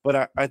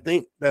 But I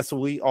think that's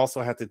what we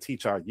also have to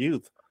teach our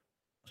youth.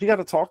 You got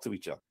to talk to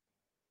each other,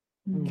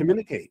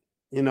 communicate,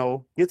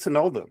 get to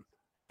know them.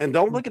 And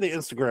don't look at the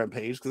Instagram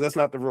page because that's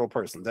not the real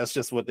person. That's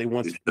just what they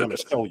want to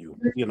show you,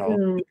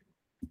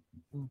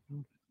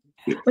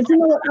 But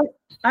what?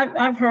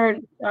 I've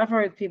heard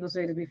people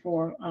say this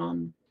before.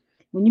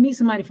 When you meet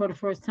somebody for the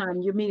first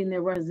time, you're meeting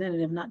their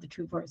representative, not the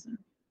true person.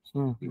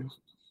 You're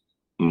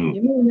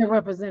meeting their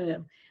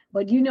representative.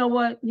 But you know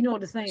what? You know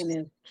what the saying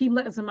is. Keep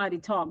letting somebody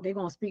talk. They're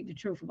going to speak the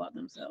truth about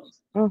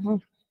themselves.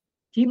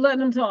 Keep letting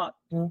them talk.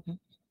 And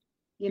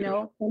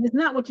it's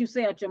not what you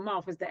say out your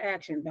mouth, it's the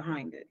action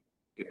behind it.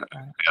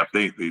 I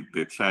think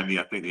the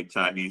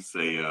Chinese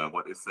say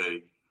what they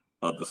say,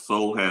 the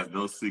soul has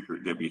no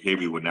secret that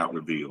behavior will not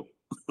reveal.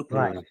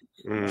 Right.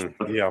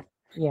 Yeah.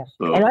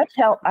 So, and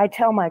I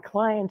tell my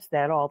clients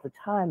that all the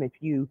time. If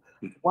you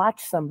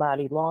watch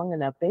somebody long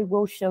enough, they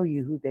will show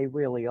you who they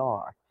really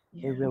are.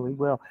 They really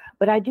will.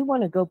 But I do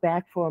want to go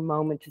back for a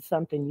moment to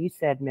something you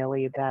said,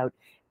 Millie, about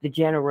the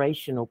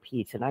generational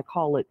piece, and I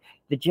call it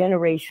the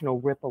generational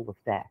ripple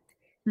effect,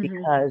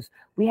 because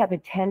we have a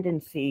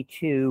tendency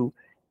to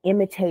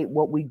imitate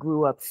what we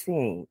grew up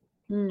seeing.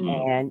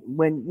 And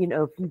when,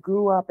 if you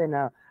grew up in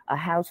a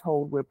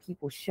household where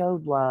people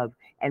showed love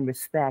and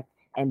respect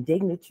and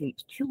dignity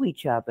to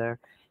each other,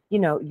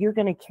 you're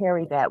going to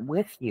carry that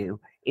with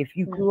you. If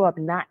you grew up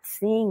not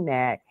seeing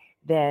that,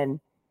 then,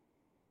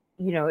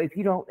 if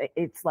you don't,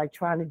 it's like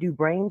trying to do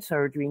brain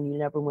surgery and you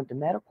never went to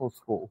medical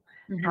school.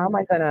 How am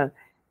I going to,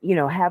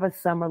 have a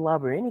summer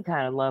love or any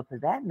kind of love for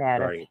that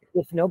matter,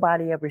 if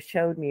nobody ever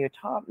showed me or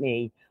taught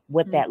me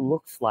what that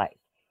looks like,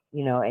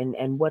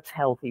 and what's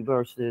healthy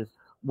versus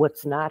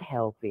what's not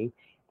healthy.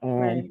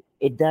 And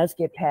it does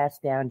get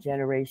passed down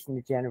generation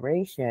to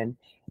generation.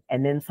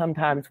 And then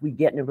sometimes we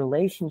get in a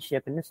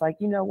relationship and it's like,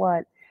 you know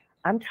what?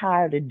 I'm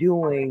tired of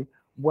doing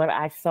what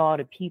I saw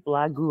the people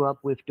I grew up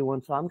with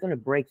doing. So I'm going to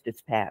break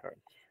this pattern.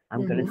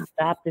 I'm going to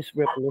stop this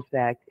ripple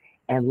effect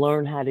and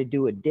learn how to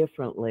do it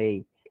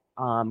differently.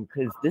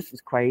 Because this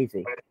is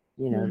crazy.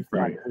 It's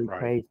absolutely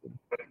crazy.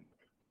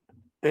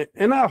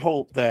 And I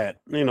hope that,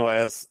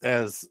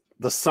 as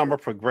the summer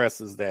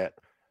progresses, that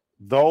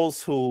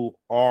those who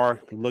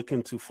are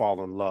looking to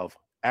fall in love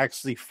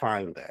actually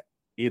find that,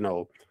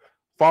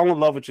 fall in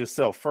love with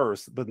yourself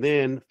first, but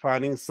then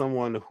finding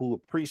someone who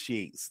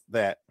appreciates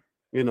that,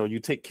 you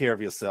take care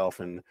of yourself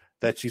and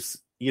that you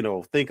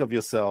think of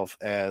yourself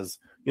as,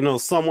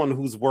 someone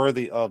who's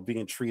worthy of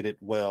being treated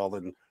well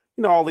and,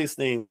 all these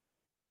things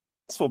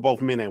for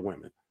both men and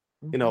women,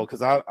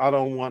 because I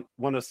don't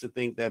want us to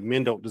think that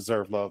men don't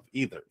deserve love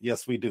either.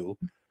 Yes, we do.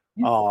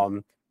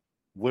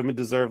 Women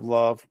deserve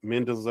love.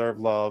 Men deserve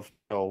love.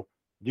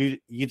 You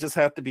just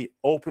have to be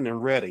open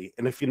and ready.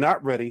 And if you're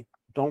not ready,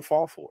 don't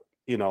fall for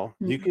it.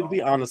 You can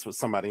be honest with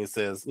somebody and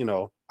says,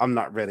 I'm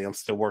not ready. I'm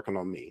still working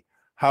on me.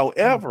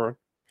 However,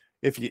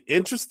 if you're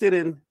interested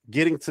in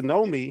getting to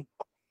know me,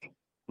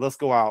 let's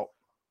go out.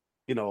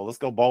 Let's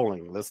go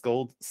bowling. Let's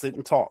go sit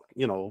and talk.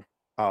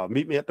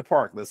 Meet me at the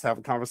park. Let's have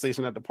a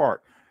conversation at the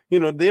park.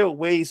 There are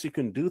ways you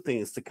can do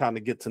things to kind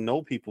of get to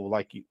know people,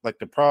 like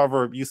the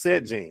proverb you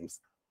said, James.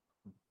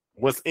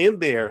 What's in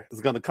there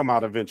is going to come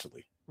out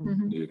eventually.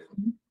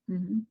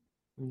 And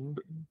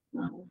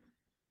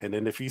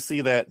then if you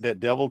see that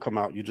devil come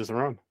out, you just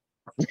run.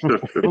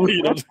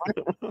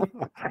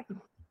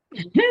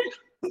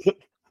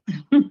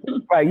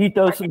 Right, you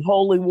throw some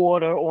holy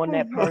water on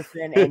that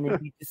person, and then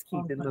you just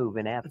keep it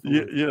moving.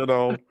 Absolutely,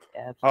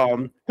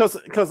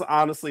 because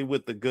honestly,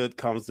 with the good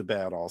comes the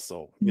bad.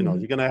 Also,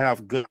 you're gonna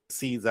have good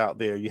seeds out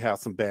there. You have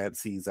some bad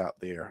seeds out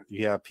there.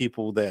 You have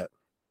people that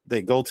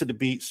they go to the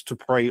beach to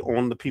prey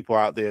on the people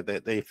out there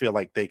that they feel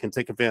like they can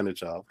take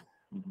advantage of,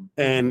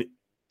 and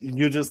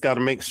you just got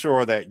to make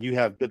sure that you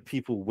have good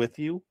people with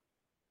you.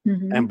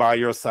 And by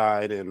your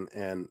side,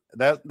 and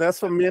that's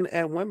for men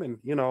and women.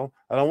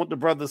 I don't want the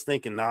brothers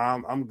thinking, nah,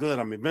 I'm good,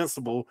 I'm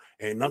invincible,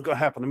 ain't nothing gonna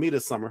happen to me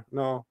this summer.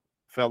 No,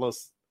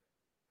 fellas,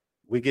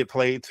 we get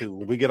played too.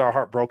 We get our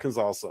heart broken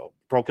also.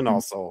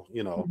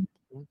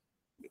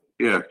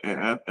 Yeah,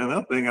 and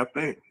another thing, I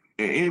think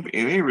in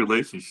any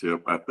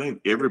relationship, I think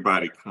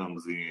everybody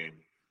comes in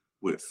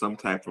with some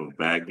type of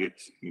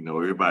baggage.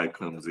 Everybody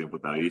comes in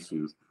with our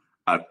issues.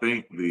 I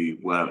think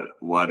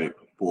what it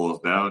boils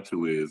down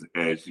to is,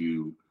 as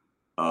you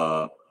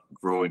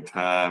grow in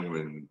time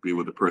and be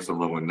with the person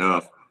long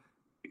enough,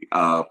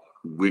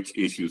 which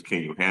issues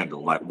can you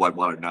handle? Like what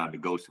are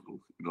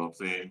non-negotiables? You know what I'm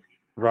saying?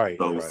 Right.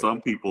 So some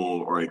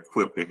people are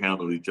equipped to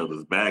handle each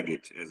other's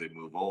baggage as they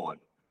move on.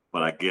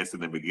 But I guess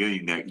in the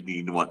beginning that you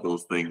need to know what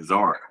those things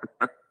are.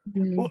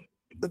 Well,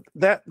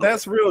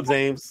 that's real,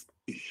 James.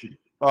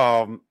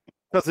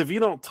 Because if you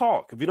don't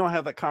talk, if you don't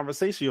have that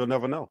conversation, you'll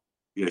never know.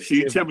 Yeah,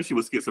 she told me she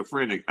was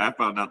schizophrenic. I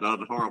found out the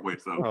other hard way.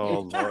 So,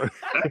 oh Lord.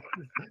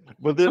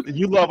 But then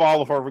you love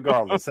all of her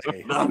regardless.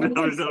 Hey. no,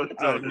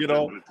 You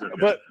know,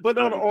 but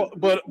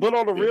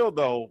on the real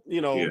though,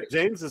 you know, Yeah.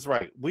 James is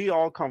right. We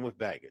all come with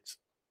baggage.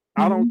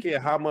 I don't care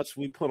how much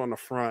we put on the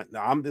front.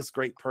 Now I'm this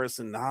great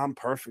person. Now I'm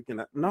perfect.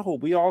 And no,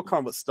 we all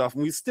come with stuff,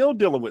 and we still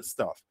dealing with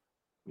stuff.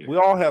 Yeah. We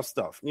all have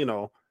stuff, you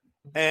know,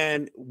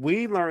 and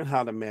we learn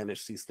how to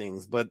manage these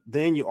things. But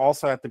then you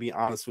also have to be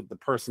honest with the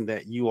person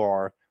that you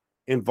are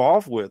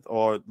involved with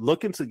or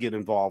looking to get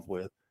involved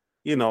with.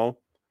 You know,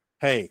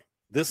 hey,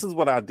 this is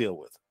what I deal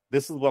with.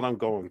 This is what I'm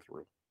going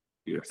through.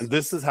 Yes. And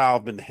this is how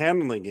I've been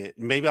handling it.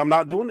 Maybe I'm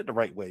not doing it the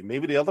right way.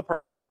 Maybe the other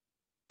person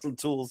has some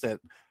tools that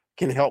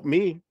can help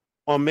me,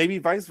 or maybe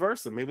vice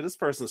versa. Maybe this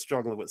person is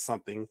struggling with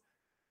something,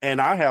 and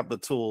I have the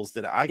tools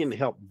that I can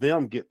help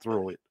them get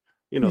through it.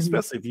 You know,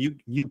 especially if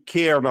you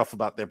care enough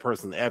about that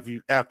person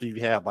after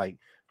you have like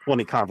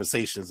 20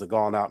 conversations and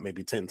gone out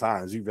maybe 10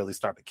 times, you really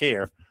start to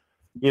care.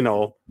 You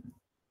know,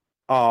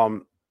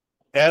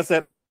 as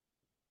that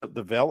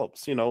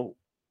develops, you know,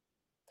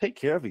 take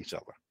care of each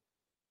other.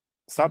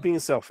 Stop being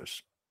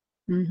selfish.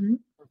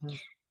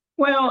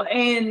 Well,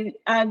 and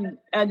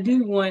I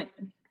do want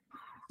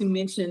to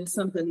mention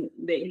something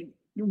that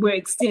will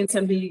extend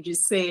something you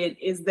just said,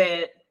 is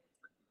that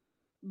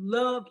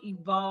love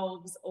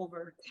evolves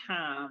over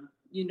time.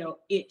 You know,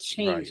 it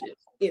changes. Right.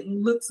 It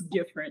looks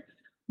different.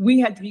 We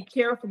have to be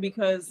careful,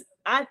 because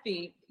I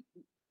think,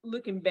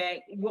 looking back,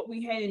 what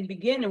we had in the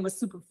beginning was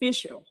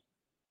superficial.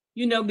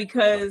 You know,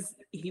 because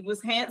he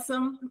was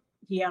handsome.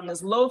 He had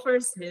his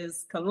loafers,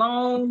 his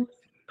cologne,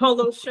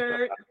 polo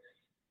shirt,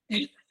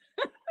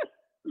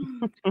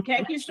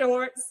 khaki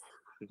shorts.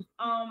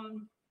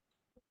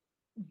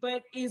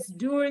 But it's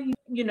during,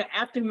 you know,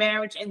 after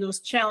marriage and those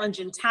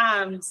challenging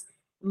times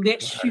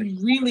that you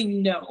really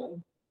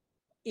know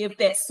if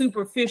that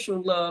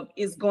superficial love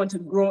is going to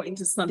grow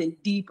into something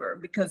deeper,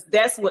 because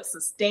that's what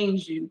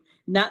sustains you.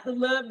 Not the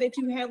love that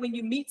you have when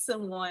you meet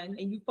someone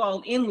and you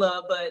fall in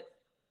love, but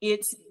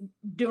it's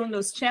during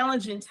those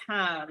challenging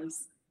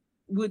times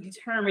will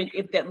determine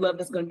if that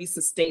love is going to be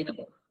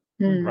sustainable.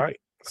 Right.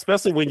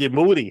 Especially when you're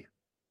moody.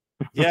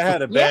 Yeah, I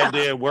had a bad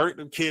day at work.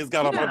 The kids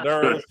got on my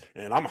nerves,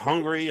 and I'm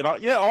hungry, and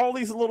all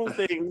these little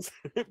things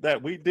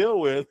that we deal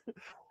with.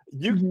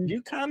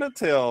 You kind of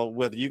tell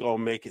whether you're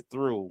gonna make it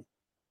through.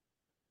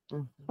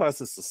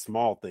 Plus, it's the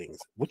small things.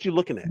 What you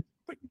looking at?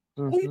 Like,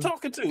 who you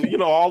talking to? You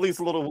know, all these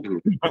little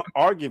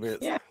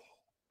arguments. Yeah.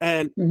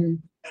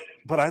 And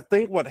but I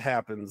think what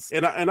happens,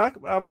 and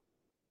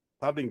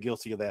I've been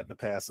guilty of that in the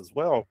past as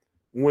well.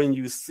 When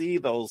you see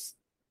those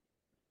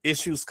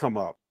issues come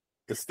up,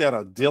 instead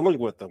of dealing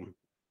with them,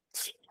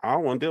 I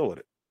don't want to deal with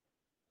it.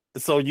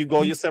 So you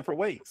go your separate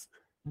ways,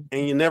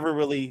 and you never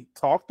really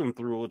talk them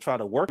through or try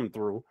to work them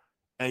through.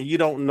 And you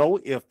don't know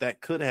if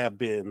that could have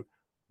been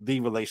the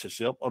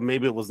relationship, or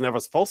maybe it was never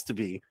supposed to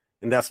be,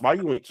 and that's why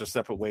you went your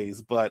separate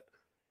ways. But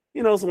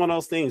you know, it's one of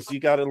those things. You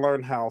got to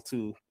learn how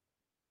to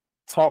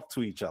talk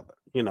to each other,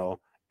 you know,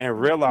 and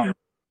realize it's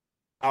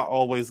not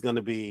always going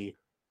to be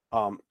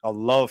a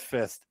love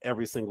fest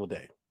every single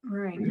day.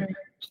 Right.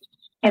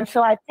 And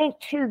so I think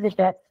too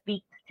that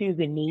speaks to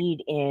the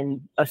need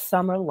in a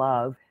summer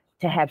love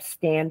to have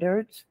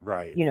standards,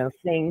 right? You know,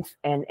 things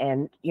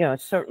and you know, a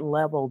certain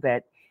level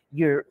that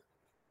you're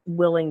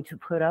willing to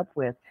put up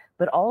with,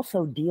 but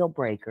also deal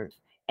breakers,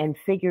 and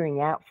figuring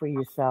out for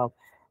yourself,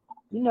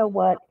 you know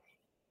what,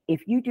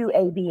 if you do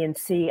A, B, and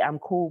C, I'm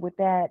cool with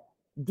that.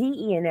 D,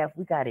 E, and F,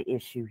 we got an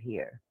issue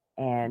here.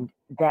 And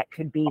that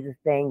could be the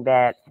thing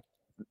that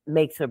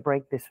makes or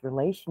break this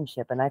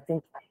relationship. And I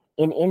think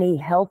in any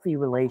healthy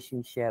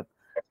relationship,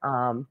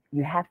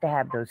 you have to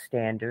have those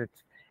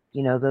standards,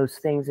 you know, those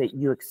things that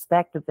you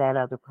expect of that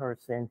other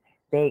person,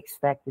 they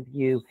expect of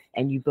you,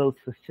 and you both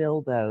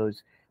fulfill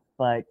those.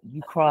 But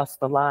you cross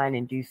the line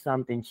and do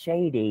something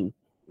shady.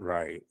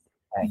 Right.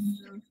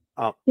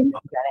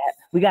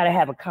 We got to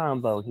have a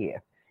combo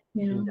here.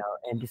 You know,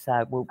 and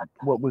decide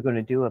what we're going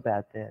to do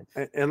about this.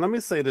 And let me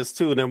say this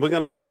too, then we're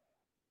going to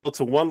go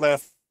to one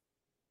last,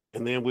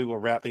 and then we will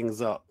wrap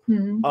things up.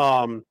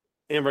 In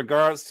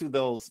regards to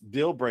those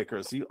deal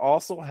breakers, you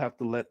also have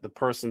to let the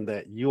person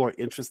that you are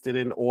interested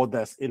in, or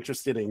that's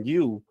interested in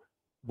you,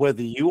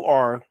 whether you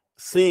are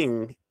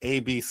seeing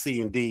A, B,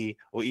 C, and D,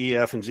 or E,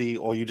 F, and G,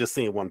 or you're just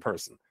seeing one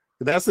person.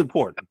 That's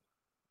important,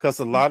 because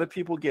a lot of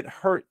people get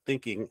hurt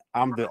thinking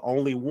I'm the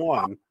only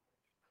one.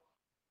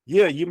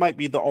 Yeah, you might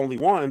be the only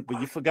one, but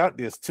you forgot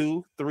there's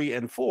 2, 3,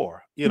 and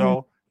 4, you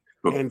know,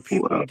 and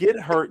people get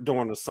hurt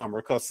during the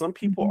summer because some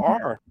people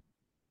are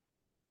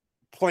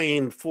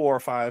playing 4 or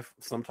 5,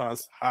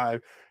 sometimes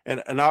 5.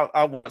 And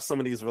I watch some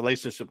of these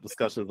relationship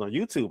discussions on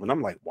YouTube, and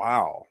I'm like,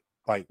 wow,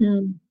 like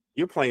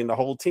you're playing the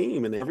whole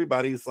team and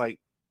everybody's like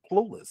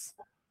clueless.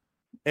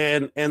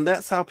 And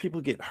that's how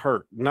people get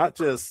hurt, not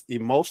just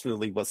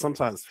emotionally, but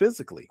sometimes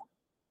physically.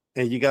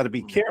 And you got to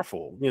be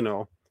careful, you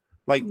know.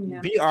 Like,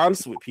 be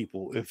honest with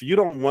people. If you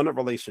don't want a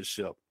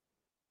relationship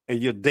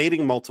and you're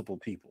dating multiple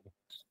people,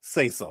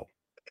 say so.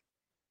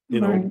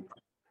 You know,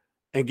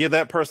 and give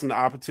that person the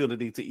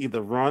opportunity to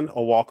either run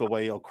or walk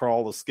away or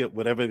crawl or skip,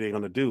 whatever they're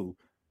going to do,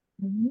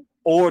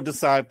 or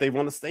decide they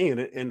want to stay in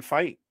it and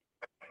fight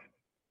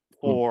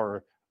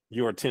for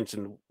your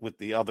attention with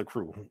the other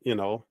crew. You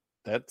know,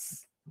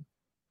 that's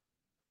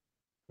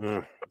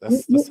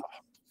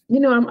You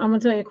know, I'm gonna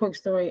tell you a quick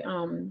story.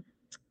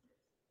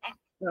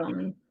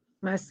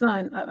 My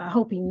son, I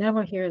hope he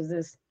never hears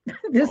this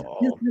this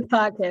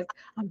podcast.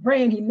 I'm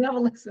praying he never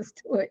listens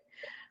to it.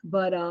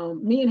 But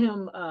me and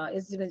him,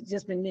 it's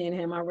just been me and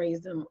him. I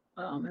raised him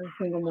as a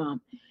single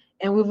mom,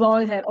 and we've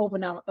always had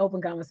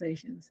open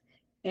conversations.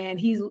 And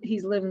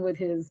he's living with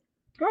his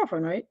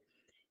girlfriend, right?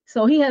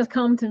 So he has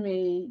come to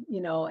me,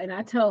 you know, and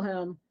I tell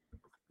him,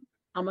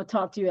 I'm gonna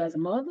talk to you as a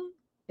mother,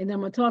 and then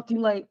I'm gonna talk to you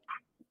like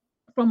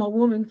from a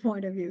woman's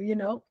point of view, you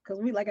know,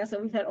 because like I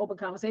said, we've had open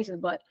conversations.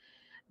 But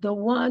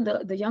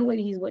the young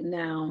lady he's with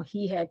now,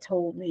 he had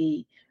told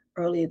me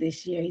earlier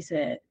this year, he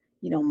said,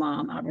 you know,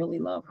 Mom, I really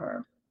love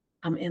her.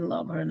 I'm in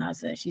love with her. And I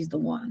said, she's the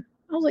one.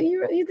 I was like,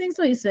 you think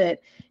so? He said,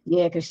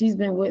 yeah, because she's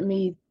been with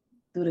me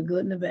through the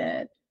good and the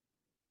bad.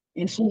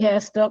 And she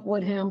has stuck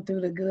with him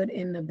through the good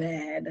and the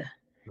bad.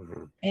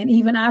 And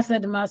even I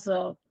said to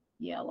myself,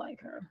 yeah, I like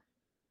her.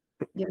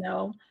 You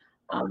know,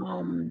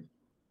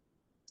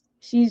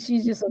 she's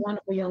just a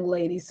wonderful young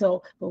lady.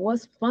 So, but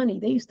what's funny,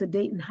 they used to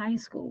date in high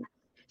school.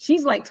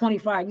 She's like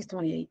 25, he's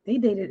 28. They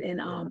dated in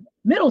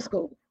middle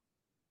school.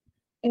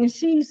 And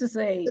she used to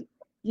say,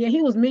 yeah,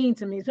 he was mean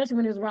to me, especially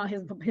when he was around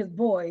his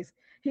boys.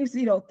 He used to,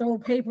 you know, throw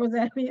papers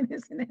at me and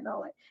this and that and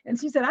all that. And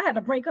she said I had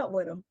to break up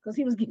with him because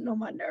he was getting on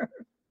my nerves.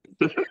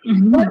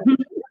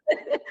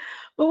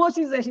 But what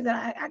she said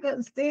I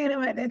couldn't stand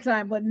him at that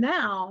time. But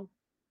now,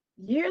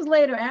 years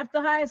later,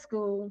 after high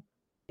school,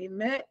 they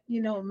met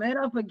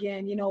up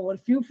again, you know, with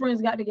a few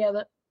friends got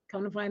together,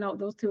 come to find out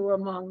those two were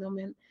among them.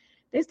 And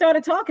they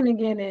started talking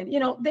again. And, you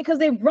know, because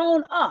they've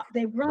grown up.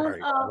 They're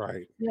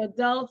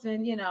adults.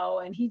 And, you know,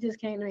 and he just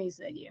came to me and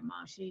said, yeah,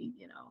 Mom, she,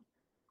 you know,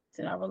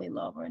 said, I really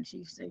love her. And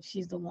she said,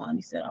 she's the one.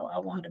 He said, I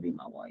want her to be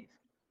my wife,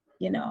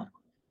 you know.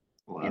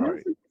 Wow. And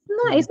it's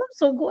nice. I'm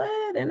so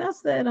glad. And I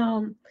said,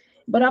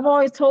 but I've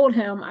always told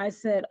him, I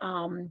said,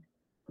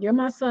 you're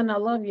my son, I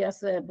love you. I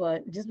said,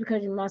 but just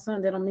because you're my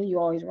son, that don't mean you're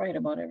always right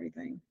about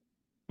everything.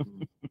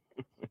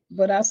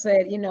 But I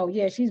said, you know,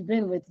 yeah, she's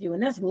been with you,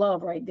 and that's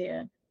love right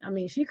there. I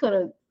mean, she could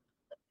have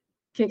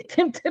kicked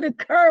him to the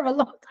curb a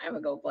long time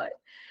ago, but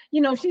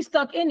you know, she's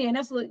stuck in there, and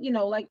that's, you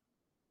know, like,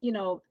 you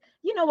know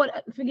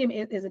what? Forgive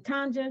me, is it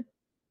Tanya?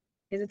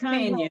 Is it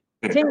Tanya?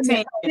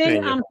 Tanya.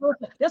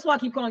 That's why I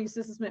keep calling you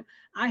Sister Smith.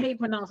 I hate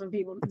pronouncing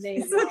people's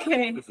names. It's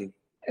okay.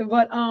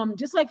 But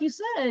just like you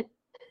said,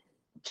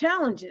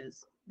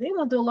 challenges. They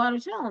went through a lot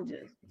of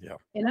challenges. Yeah.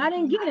 And I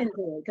didn't get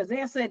into it because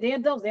they said they're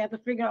adults, they have to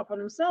figure out for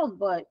themselves.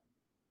 But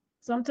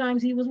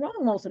sometimes he was wrong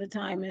most of the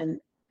time.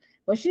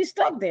 But she's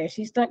stuck there.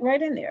 She's stuck right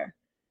in there.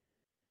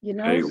 You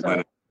know. Hey,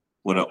 so,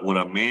 when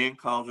a man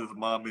calls his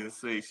mom and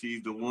say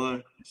she's the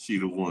one, she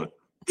the one.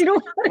 You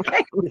know,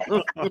 okay.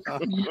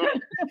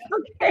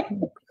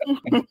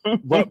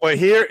 But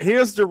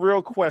here's the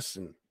real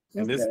question.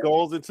 And this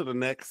goes into the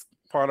next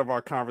part of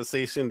our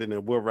conversation, and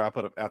then we'll wrap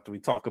it up after we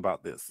talk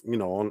about this. You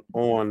know,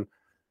 on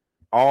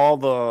all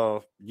the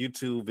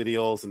YouTube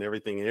videos and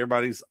everything, and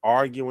everybody's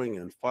arguing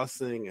and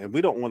fussing, and we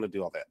don't want to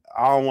do all that.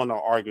 I don't want to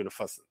argue and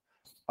fuss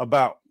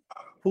about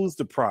who's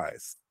the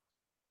prize.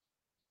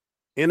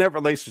 In that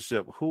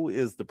relationship, who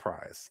is the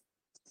prize?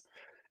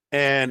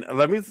 And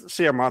let me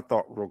share my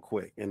thought real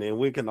quick, and then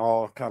we can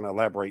all kind of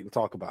elaborate and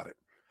talk about it.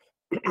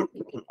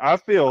 I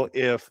feel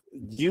if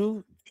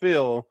you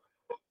feel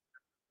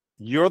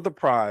you're the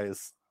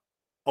prize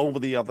over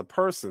the other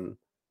person,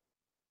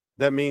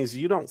 that means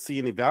you don't see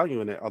any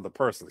value in that other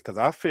person. Because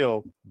I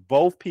feel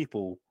both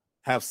people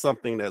have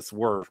something that's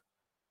worth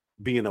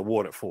being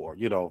awarded for.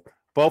 You know,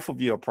 both of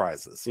you are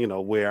prizes. You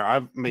know, where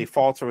I may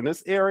falter in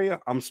this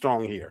area, I'm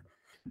strong here.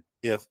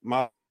 If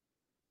my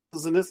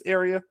is in this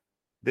area,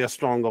 they're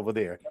strong over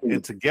there.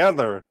 And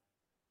together,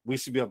 we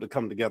should be able to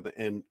come together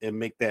and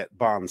make that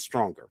bond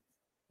stronger.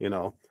 You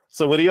know.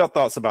 So what are your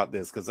thoughts about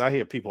this? Because I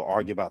hear people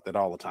argue about that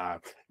all the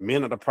time.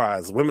 Men are the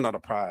prize, women are the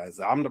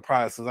prize. I'm the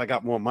prize because I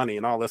got more money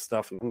and all this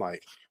stuff. And I'm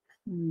like,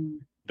 during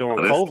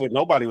COVID,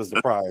 nobody was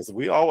the prize.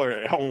 We all were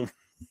at home.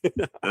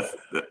 that's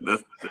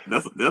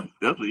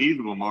the easy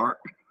one, Mark.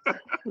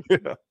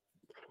 Yeah.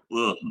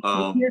 Look,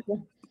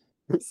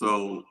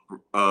 so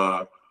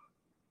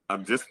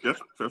I'm just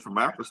from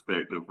my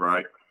perspective,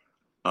 right?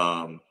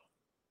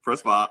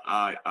 First of all,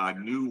 I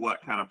knew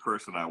what kind of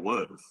person I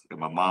was, and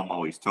my mom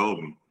always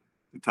told me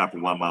the type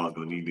of one mom was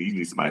gonna need. You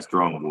need somebody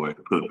strong, boy,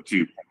 to put up with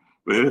you.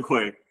 But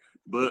anyway,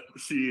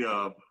 she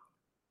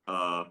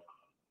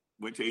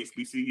went to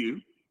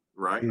HBCU,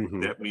 right?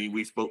 Mm-hmm. That means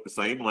we spoke the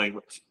same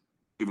language,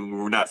 even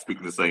when we're not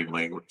speaking the same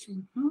language.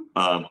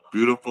 Mm-hmm.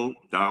 Beautiful,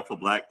 powerful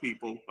Black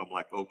people. I'm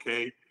like,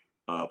 okay, if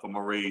I'm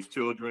gonna raise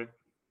children,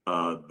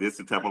 this is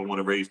the type I want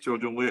to raise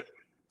children with.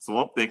 So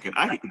I'm thinking,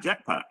 I hit the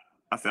jackpot.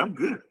 I said, I'm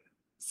good.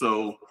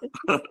 So,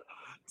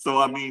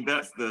 I mean,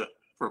 that's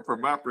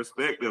from my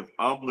perspective,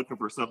 I'm looking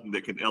for something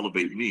that can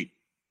elevate me.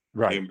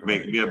 Right. and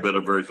make me a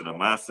better version of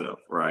myself,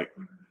 right?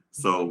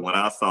 So when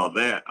I saw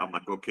that, I'm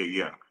like, okay,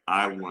 yeah,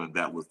 I won.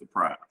 That was the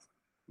prize.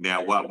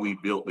 Now, what we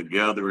built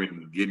together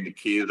and getting the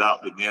kids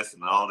out the nest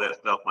and all that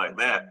stuff like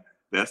that,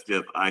 that's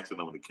just icing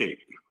on the cake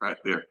right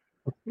there.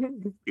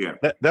 Yeah.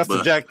 That's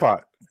the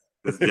jackpot.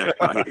 That's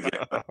jackpot.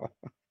 Jackpot.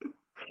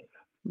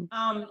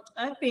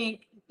 I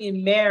think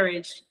in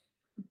marriage,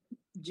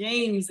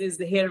 James is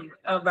the head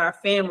of our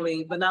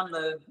family, but I'm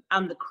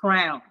the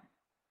crown.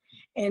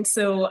 And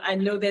so I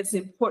know that's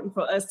important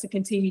for us to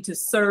continue to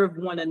serve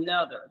one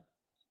another.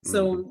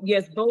 So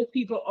yes, both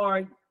people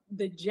are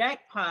the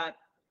jackpot,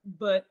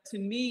 but to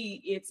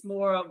me, it's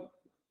more of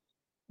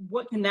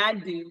what can I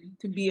do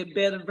to be a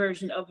better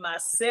version of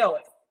myself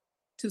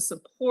to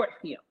support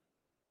him,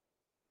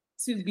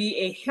 to be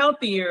a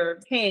healthier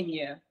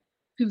Tanya,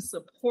 to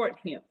support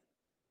him.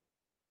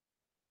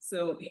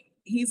 So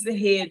he's the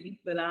head,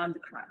 but I'm the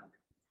crown.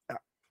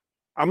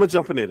 I'm gonna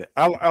jump into it.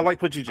 I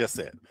like what you just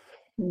said.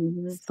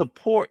 Mm-hmm.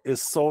 Support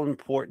is so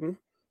important.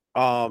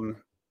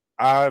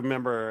 I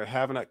remember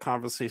having that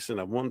conversation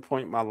at one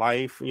point in my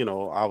life. You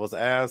know, I was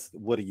asked,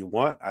 "What do you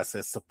want?" I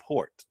said,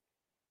 "Support."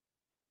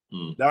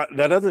 That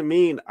doesn't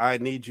mean I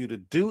need you to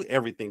do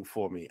everything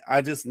for me.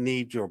 I just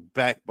need your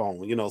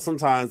backbone. You know,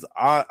 sometimes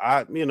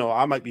I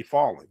might be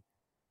falling.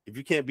 If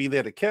you can't be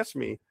there to catch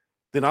me,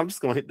 then I'm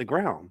just gonna hit the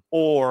ground.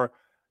 Or,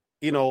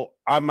 you know,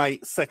 I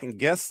might second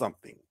guess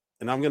something,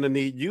 and I'm gonna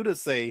need you to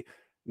say,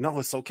 "No,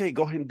 it's okay.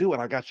 Go ahead and do it.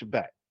 I got your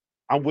back.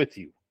 I'm with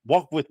you.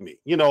 Walk with me."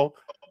 You know,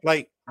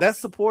 like that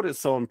support is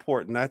so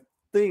important. I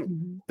think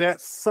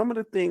that some of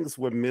the things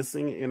we're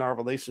missing in our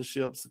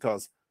relationships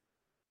because,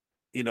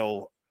 you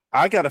know,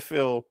 I got to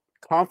feel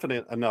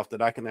confident enough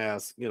that I can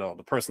ask, you know,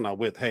 the person I'm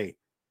with, "Hey,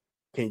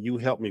 can you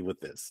help me with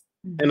this?"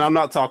 And I'm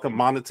not talking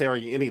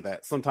monetary, any of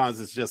that. Sometimes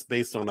it's just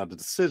based on a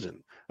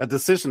decision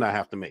I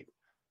have to make.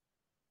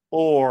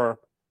 Or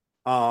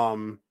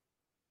I'm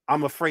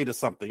afraid of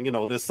something. You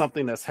know, there's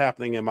something that's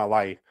happening in my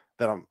life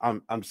that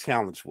I'm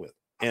challenged with.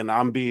 And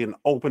I'm being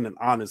open and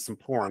honest and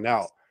pouring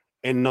out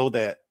and know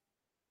that,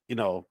 you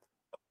know,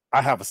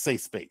 I have a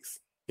safe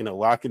space, you know,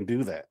 where I can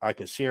do that. I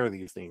can share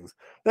these things.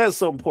 That's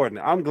so important.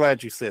 I'm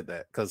glad you said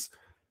that because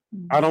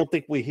I don't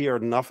think we hear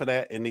enough of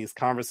that in these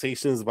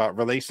conversations about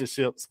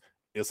relationships.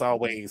 It's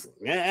always,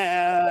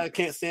 I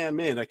can't stand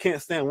men. I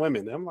can't stand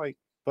women. I'm like,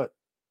 but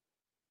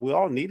we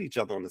all need each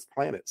other on this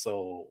planet.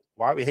 So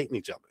why are we hating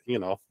each other? You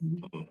know?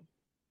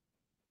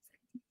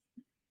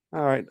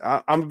 All right.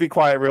 I'm going to be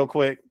quiet real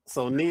quick.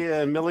 So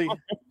Nia and Millie.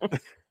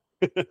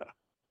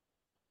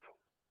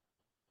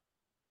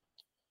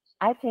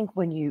 I think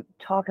when you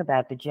talk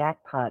about the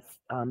jackpots,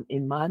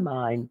 in my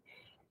mind,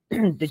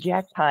 the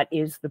jackpot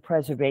is the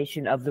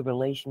preservation of the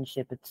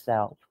relationship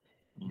itself,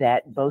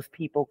 that both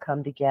people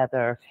come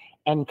together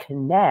and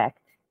connect.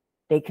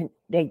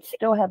 They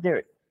still have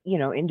their, you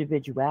know,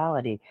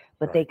 individuality,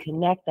 but they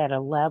connect at a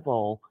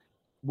level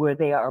where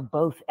they are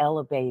both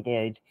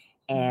elevated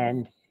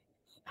and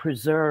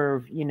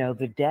preserve, you know,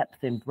 the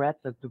depth and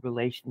breadth of the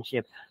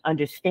relationship,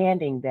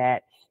 understanding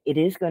that it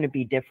is going to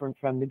be different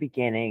from the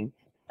beginning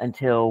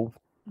until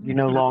you're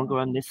no longer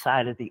on this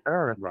side of the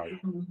earth. Right.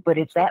 But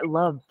if that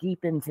love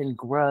deepens and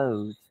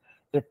grows,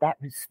 if that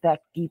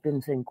respect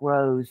deepens and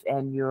grows,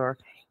 and you're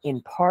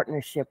in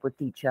partnership with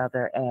each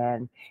other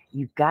and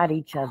you've got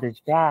each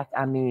other's back,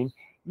 I mean,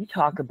 you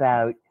talk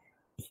about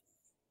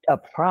a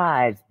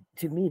prize.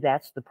 To me,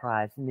 that's the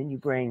prize. And then you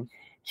bring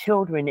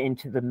children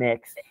into the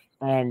mix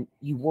and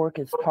you work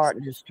as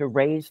partners to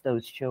raise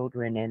those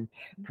children and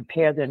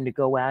prepare them to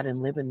go out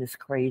and live in this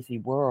crazy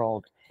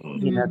world.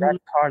 You know, that's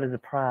part of the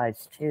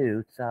prize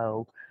too.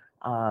 So,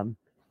 I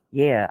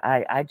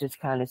just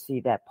kind of see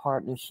that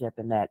partnership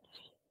and that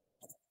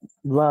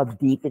love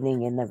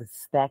deepening and the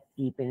respect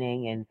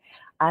deepening. And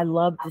I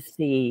love to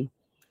see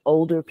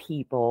older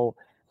people.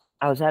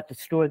 I was at the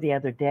store the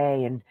other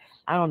day and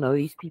I don't know,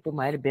 these people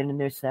might have been in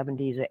their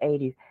 70s or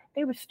 80s.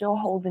 They were still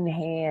holding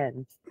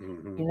hands,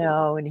 you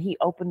know, and he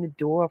opened the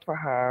door for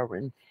her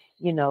and,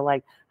 you know,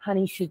 like,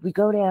 "Honey, should we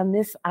go down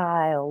this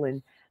aisle?"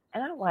 And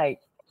I'm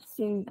like,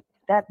 see,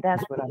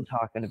 that's what I'm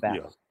talking about.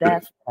 Yeah.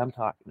 That's what I'm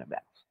talking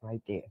about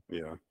right there.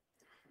 Yeah.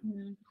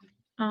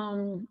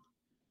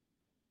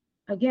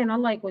 Again, I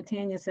like what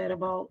Tanya said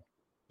about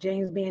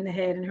James being the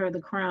head and her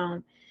the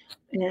crown.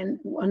 And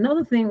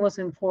another thing what's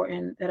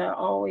important that I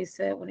always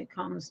said when it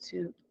comes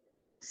to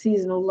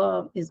seasonal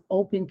love is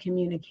open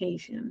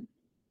communication.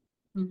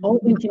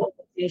 Open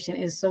communication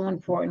is so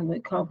important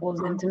with couples,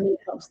 and to me, it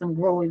helps them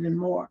grow even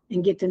more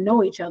and get to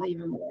know each other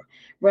even more,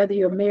 whether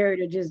you're married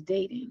or just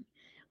dating.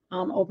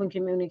 Open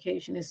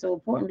communication is so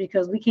important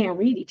because we can't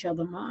read each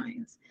other's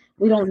minds.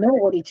 We don't know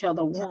what each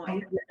other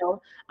want. You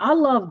know, I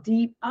love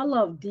deep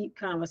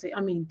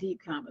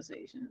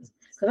conversations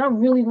because I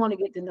really want to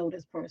get to know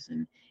this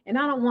person, and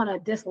I don't want to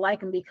dislike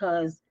them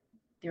because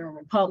they're a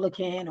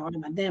Republican or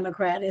I'm a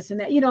Democrat, this and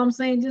that. You know what I'm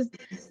saying? Just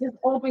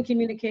open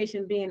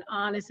communication, being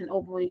honest and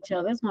open with each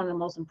other. That's one of the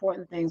most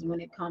important things when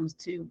it comes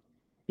to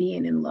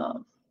being in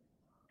love.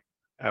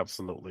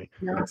 Absolutely.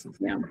 Yeah.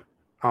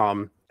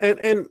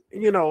 And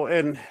you know,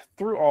 and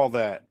through all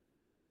that,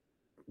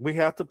 we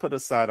have to put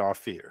aside our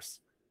fears.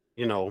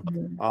 You know,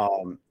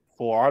 Mhm.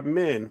 for our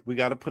men, we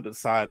got to put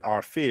aside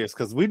our fears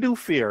because we do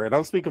fear. And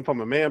I'm speaking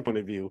from a man point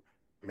of view.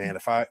 Man,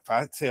 if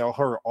I tell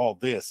her all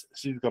this,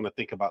 she's gonna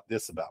think about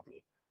this about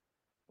me.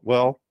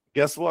 Well,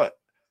 guess what?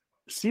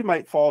 She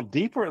might fall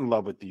deeper in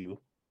love with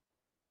you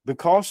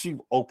because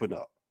you open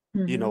up.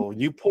 You Mhm. know,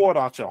 you poured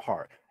out your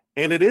heart.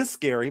 And it is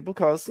scary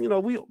because you know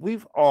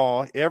we've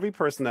all every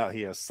person out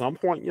here at some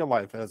point in your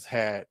life has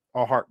had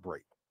a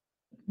heartbreak,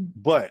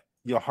 but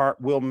your heart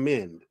will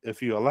mend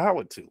if you allow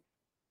it to.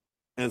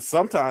 And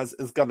sometimes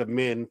it's going to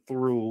mend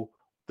through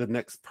the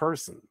next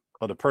person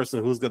or the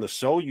person who's going to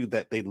show you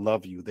that they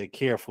love you, they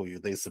care for you,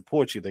 they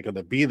support you, they're going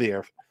to be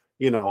there.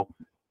 You know,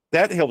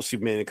 that helps you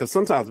mend because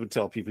sometimes we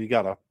tell people you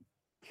got to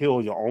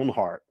heal your own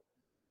heart.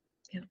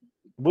 Yeah.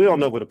 We don't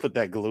know where to put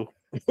that glue.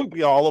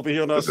 We all over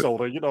here on our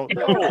shoulder, you know.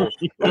 No,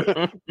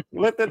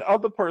 let that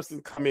other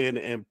person come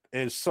in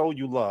and show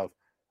you love.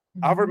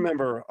 I Mhm.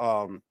 remember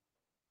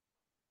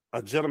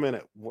a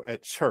gentleman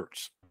at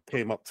church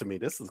came up to me.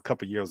 This is a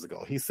couple years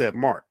ago. He said,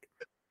 "Mark,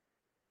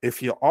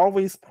 if you're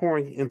always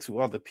pouring into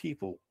other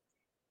people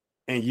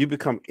and you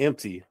become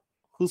empty,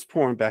 who's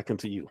pouring back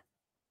into you?"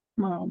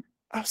 Wow.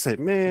 I said,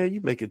 "Man, you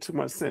making too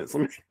much sense." I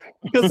mean,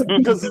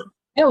 because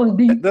That was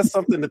deep. that's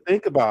something to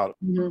think about.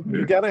 You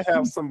Mhm. got to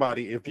have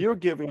somebody. If you're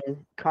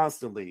giving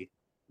constantly,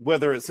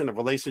 whether it's in a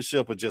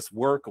relationship or just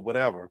work or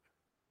whatever,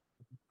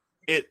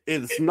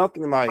 it's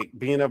nothing like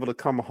being able to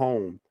come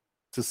home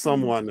to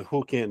someone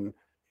who can,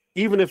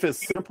 even if it's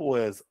simple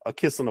as a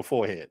kiss on the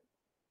forehead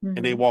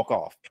and they Mhm. walk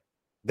off,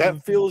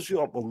 that fills you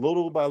up a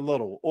little by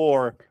little,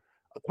 or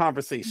a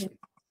conversation.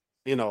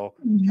 You know,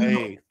 Mhm.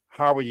 hey,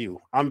 how are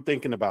you? I'm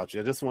thinking about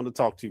you. I just want to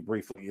talk to you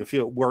briefly. If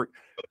you're at work,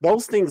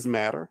 those things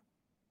matter.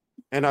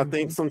 And I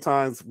think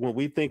sometimes when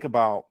we think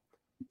about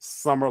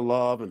summer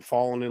love and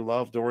falling in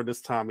love during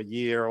this time of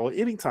year or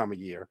any time of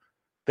year,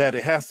 that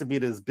it has to be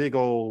this big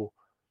old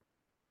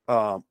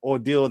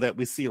ordeal that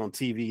we see on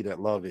TV that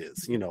love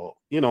is.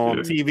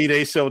 On TV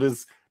they show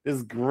this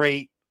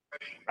great,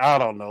 I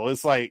don't know,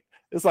 it's like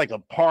a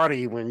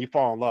party when you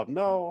fall in love.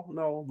 No,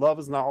 love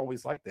is not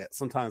always like that.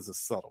 Sometimes it's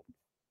subtle.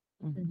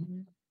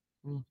 Mhm.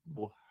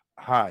 Well,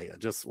 hi, I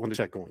just want to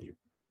check on you.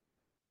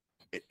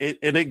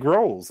 And it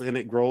grows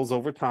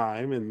over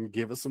time, and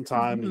give it some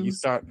time and you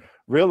start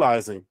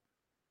realizing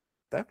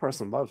that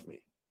person loves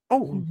me.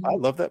 Oh, I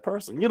love that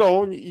person.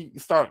 And you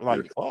start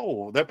like,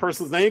 oh, that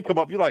person's name come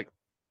up. You're like,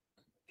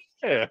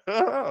 yeah,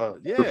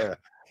 yeah.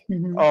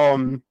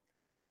 Mhm.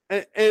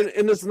 And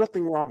there's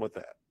nothing wrong with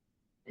that.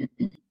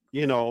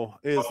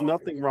 There's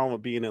nothing wrong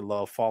with being in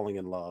love, falling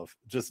in love.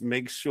 Just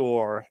make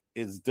sure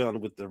it's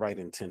done with the right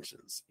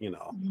intentions. And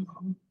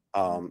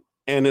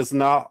it's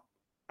not.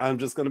 I'm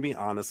just going to be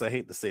honest. I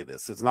hate to say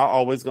this. It's not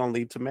always going to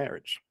lead to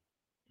marriage.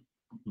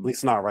 At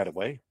least not right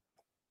away.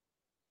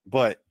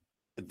 But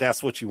if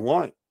that's what you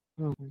want.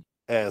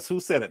 As who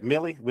said it?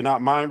 Millie, we're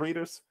not mind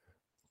readers.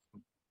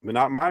 We're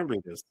not mind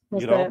readers.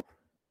 What's that?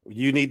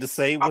 You need to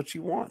say what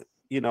you want.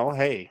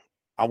 Hey,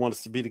 I want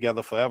us to be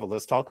together forever.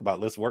 Let's talk about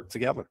it. Let's work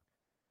together.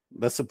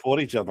 Let's support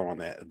each other on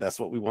that. That's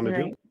what we want to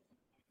do. Right.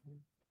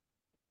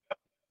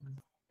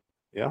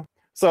 Yeah.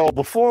 So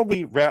before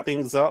we wrap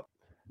things up,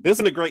 this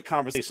is a great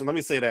conversation. Let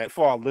me say that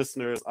for our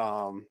listeners,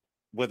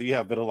 whether you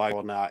have vitiligo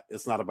or not,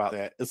 it's not about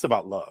that. It's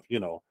about love.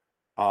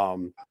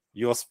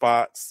 Your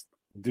spots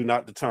do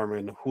not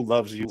determine who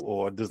loves you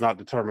or does not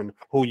determine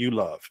who you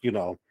love.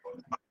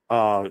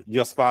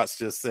 Your spots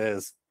just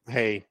says,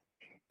 hey,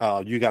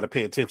 you got to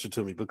pay attention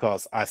to me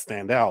because I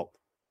stand out.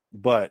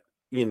 But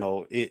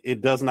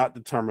it does not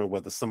determine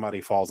whether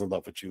somebody falls in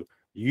love with you.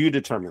 You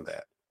determine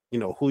that.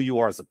 Who you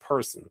are as a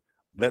person.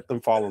 Let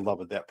them fall in love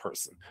with that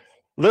person.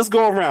 Let's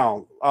go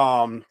around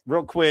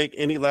real quick.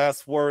 Any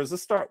last words?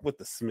 Let's start with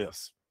the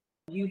Smiths.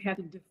 You have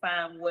to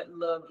define what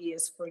love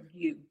is for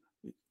you.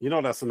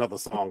 That's another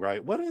song,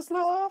 right? What is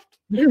love?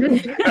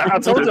 I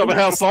told you I'm gonna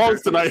have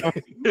songs tonight.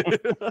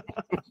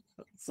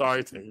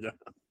 Sorry, Tanya.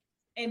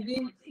 And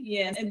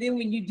then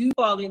when you do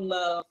fall in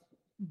love,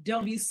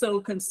 don't be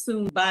so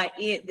consumed by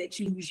it that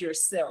you lose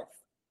yourself.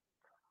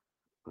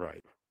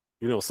 Right.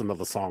 Some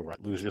other song,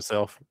 right? Lose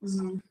yourself.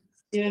 Mm-hmm.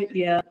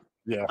 Yeah.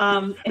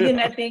 And then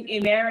I think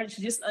in marriage,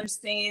 just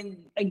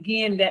understand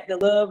again that the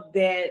love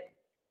that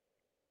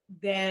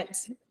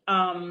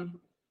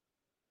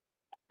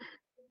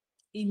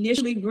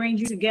initially brings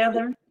you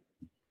together,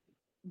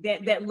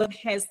 that love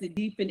has to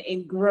deepen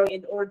and grow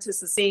in order to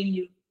sustain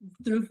you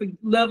through.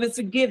 Love is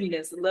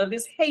forgiveness. Love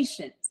is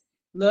patient.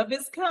 Love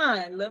is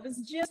kind. Love is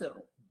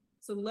gentle.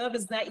 So love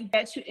is not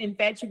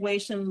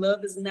infatuation.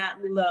 Love is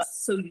not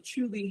lust. So you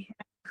truly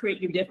have to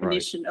create your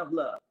definition of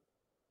love.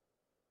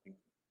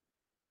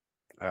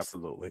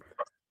 Absolutely.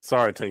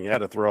 Sorry, Tanya, I had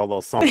to throw all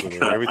those songs in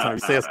there. Every time you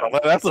say it,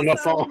 that's enough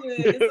song.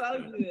 It's all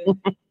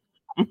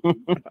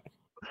good.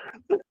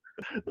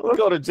 Let's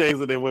go to James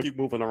and then we'll keep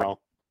moving around.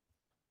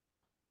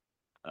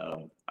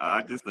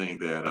 I just think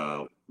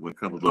that when it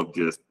comes to love,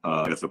 just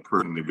as a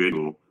person,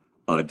 individual,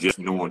 just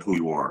knowing who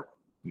you are,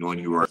 knowing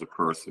you are as a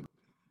person,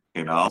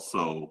 and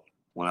also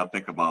when I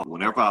think about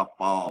whenever I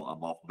fall,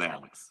 I'm off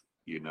balance.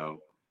 You know,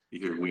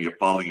 when you're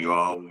falling, you're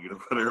all,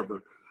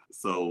 whatever.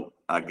 So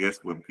I guess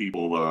when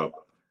people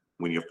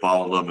when you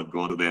fall in love and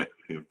go into that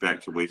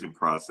infatuation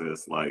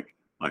process, like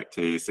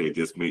Tay said,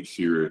 just make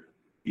sure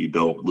you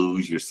don't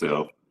lose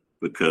yourself,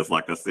 because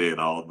like I said,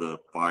 all the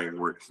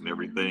fireworks and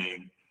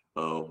everything,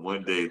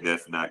 one day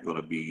that's not going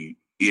to be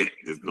it.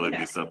 It's going to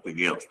be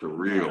something else, the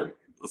real.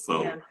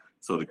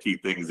 So the key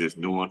thing is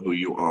knowing who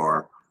you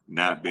are,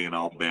 not being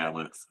off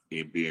balance,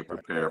 and being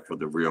prepared for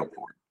the real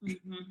part.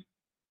 Mm-hmm.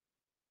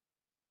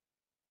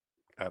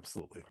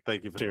 Absolutely.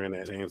 Thank you for sharing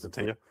that, James and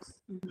Tanya.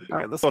 All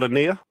right, let's go to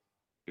Nia.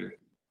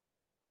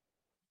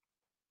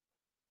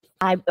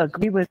 I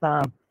agree with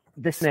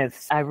the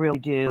Smiths. I really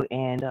do.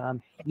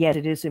 And yes,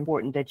 it is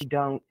important that you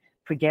don't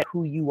forget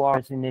who you are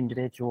as an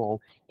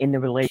individual in the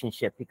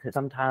relationship, because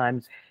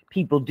sometimes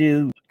people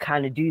do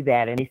kind of do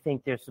that and they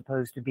think they're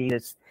supposed to be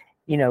this,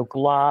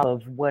 glob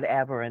of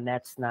whatever, and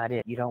that's not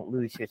it. You don't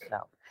lose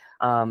yourself.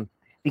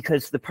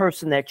 Because the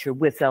person that you're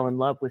with fell in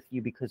love with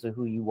you because of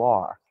who you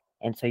are.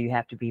 And so you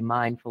have to be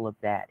mindful of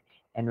that.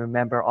 And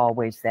remember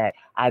always that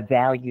I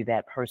value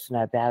that person.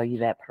 I value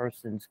that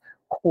person's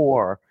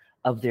core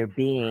of their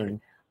being.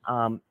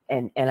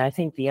 And I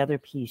think the other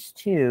piece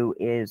too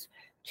is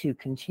to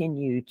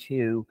continue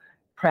to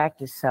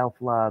practice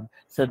self-love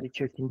so that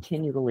you're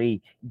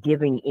continually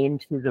giving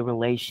into the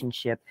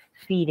relationship,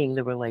 feeding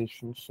the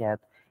relationship,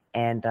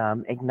 and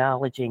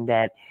acknowledging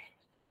that,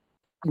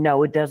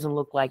 no, it doesn't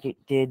look like it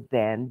did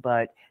then,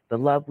 but the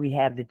love we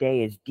have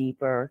today is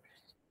deeper,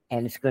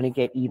 and it's going to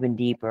get even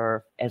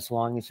deeper as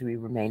long as we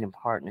remain in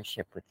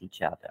partnership with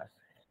each other.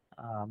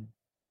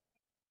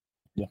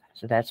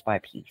 So that's my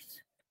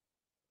piece.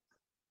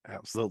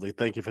 Absolutely.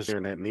 Thank you for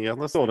sharing that, Nia.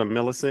 Let's go to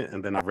Millicent,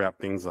 and then I'll wrap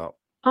things up.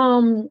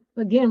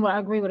 Again, I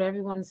agree with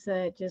everyone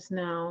said just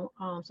now,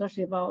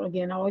 especially about,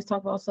 again, I always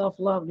talk about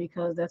self-love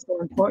because that's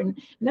so important.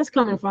 And that's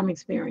coming from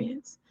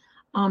experience.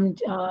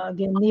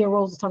 Again, Nia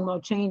Rose is talking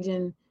about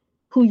changing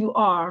who you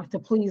are to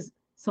please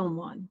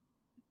someone.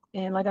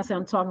 And like I said,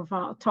 I'm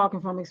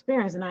talking from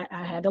experience, and I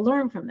had to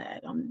learn from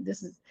that.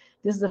 This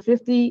is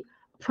a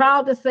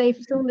proud to say,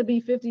 soon to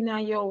be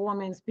 59-year-old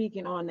woman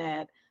speaking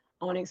on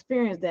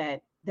experience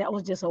that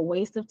was just a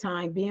waste of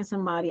time being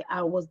somebody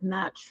I was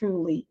not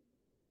truly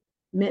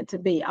meant to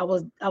be. I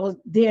was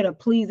there to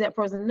please that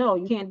person. No,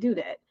 you can't do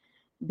that.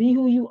 Be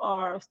who you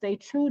are, stay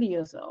true to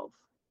yourself,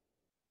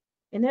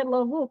 and that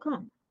love will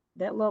come.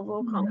 That love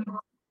will come.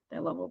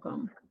 That love will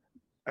come.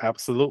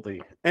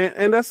 Absolutely.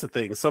 And that's the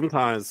thing.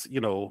 Sometimes,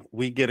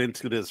 we get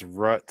into this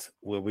rut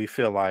where we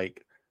feel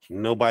like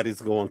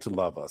nobody's going to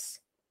love us.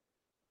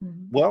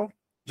 Mm-hmm. Well,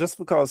 just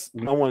because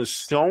no one's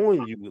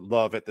showing you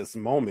love at this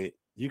moment,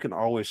 you can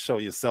always show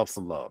yourself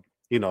some love.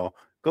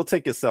 Go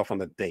take yourself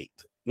on a date.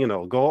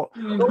 Go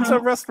to a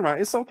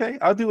restaurant. It's okay.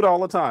 I do it all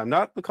the time.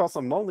 Not because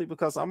I'm lonely,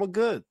 because I'm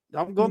going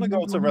to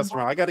go to a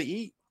restaurant. I got to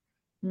eat.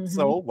 Mm-hmm.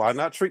 So why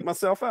not treat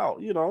myself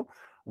out?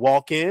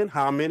 Walk in.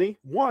 How many?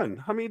 One.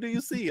 How many do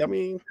you see? I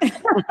mean,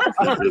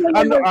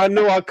 I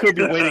know I could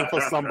be waiting for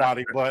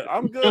somebody, but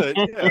I'm good.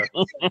 Yeah.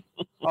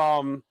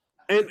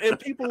 And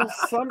people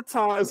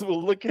sometimes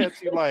will look at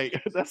you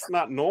like that's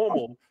not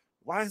normal.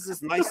 Why is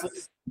this nice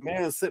looking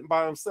man sitting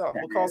by himself?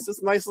 Because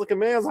this nice looking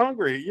man's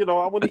hungry. I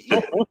want to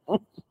eat.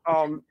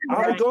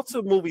 I go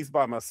to movies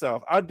by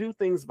myself. I do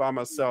things by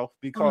myself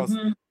because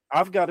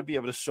I've got to be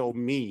able to show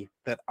me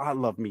that I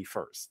love me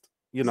first.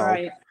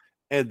 Right.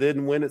 And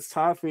then when it's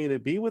time for me to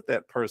be with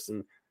that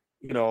person,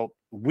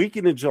 we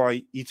can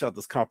enjoy each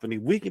other's company.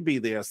 We can be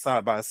there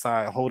side by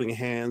side, holding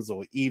hands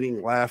or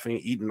eating, laughing,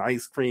 eating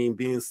ice cream,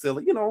 being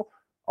silly,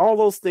 all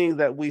those things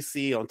that we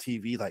see on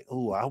TV, like,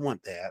 oh, I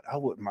want that. I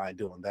wouldn't mind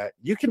doing that.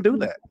 You can do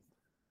that.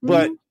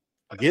 But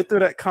get through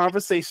that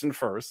conversation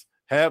first.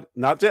 Have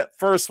not that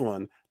first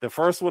one. The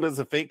first one is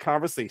a fake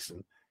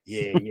conversation.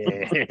 Yeah.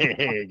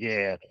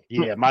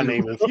 My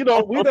name is, we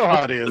know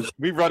how it is.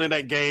 We running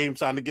that game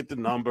trying to get the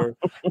number.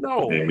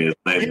 No.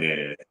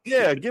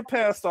 Get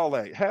past all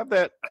that. Have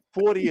that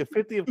 40 or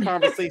 50th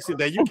conversation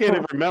that you can't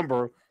even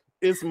remember.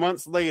 It's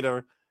months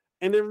later.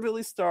 And then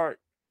really start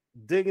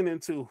digging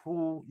into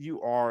who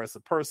you are as a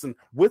person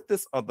with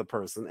this other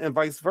person and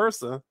vice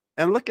versa.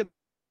 And look at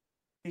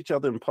each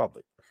other in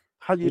public.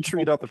 How you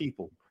treat other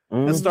people.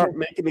 And start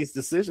making these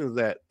decisions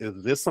that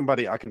is this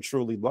somebody I can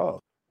truly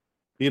love?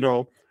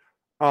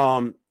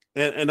 And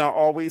I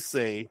always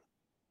say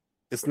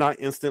it's not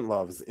instant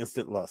love, it's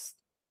instant lust.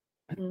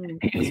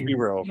 Let's be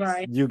real.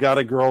 Right. You got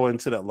to grow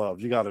into that love.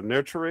 You got to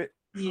nurture it.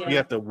 Yeah. You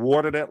have to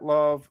water that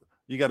love.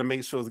 You got to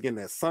make sure it's getting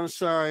that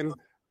sunshine.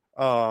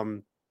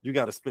 You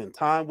got to spend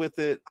time with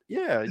it.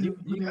 Yeah, you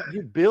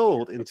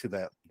build into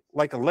that.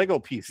 Like a Lego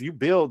piece, you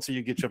build till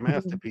you get your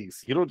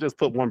masterpiece. You don't just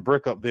put one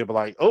brick up there, but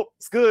like, oh,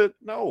 it's good.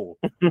 No.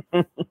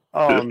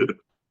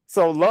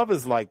 So love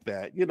is like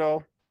that,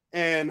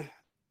 And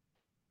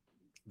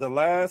the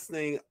last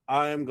thing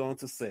I'm going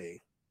to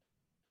say,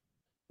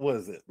 what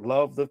is it?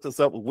 Love lifts us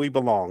up where we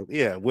belong.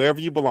 Yeah, wherever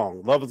you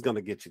belong, love is going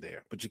to get you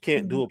there. But you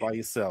can't do it by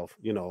yourself.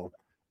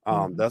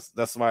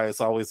 That's why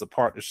it's always a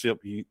partnership.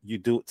 You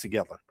do it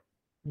together.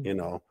 you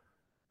know,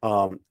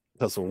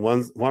 because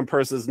when one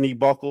person's knee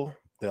buckle,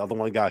 the other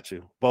one got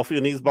you. Both of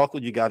your knees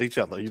buckled, you got each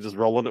other. You just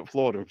roll on the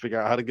floor and figure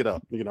out how to get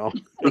up, you know.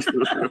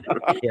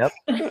 Yep.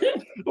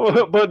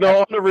 But no,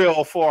 on the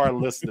real, for our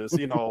listeners,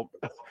 you know,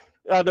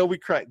 I know we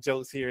crack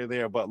jokes here and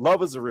there, but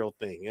love is a real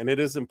thing, and it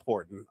is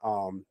important.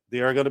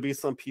 There are going to be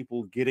some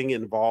people getting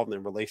involved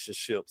in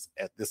relationships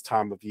at this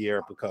time of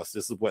year because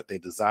this is what they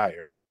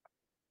desire.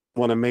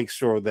 Want to make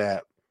sure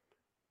that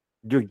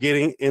you're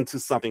getting into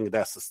something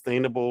that's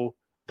sustainable,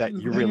 that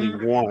you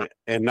really want,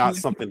 and not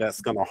something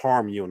that's going to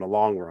harm you in the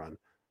long run.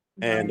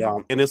 And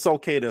it's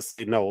okay to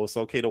say no. It's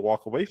okay to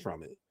walk away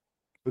from it,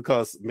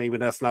 because maybe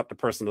that's not the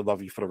person to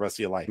love you for the rest of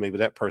your life. Maybe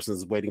that person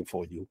is waiting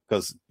for you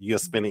because you're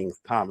spending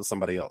time with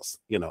somebody else,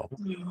 you know.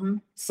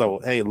 So,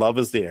 hey, love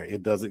is there.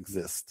 It does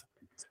exist.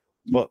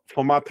 But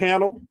for my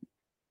panel,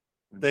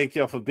 thank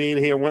you for being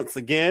here once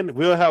again.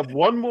 We'll have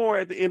one more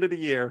at the end of the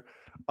year.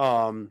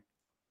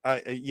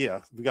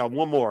 We got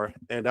one more,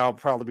 and that'll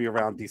probably be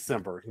around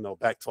December, you know,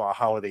 back to our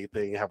holiday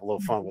thing, have a little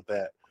fun with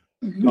that.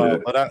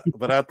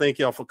 But I thank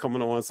y'all for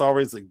coming on. It's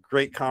always a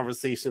great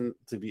conversation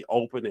to be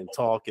open and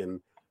talk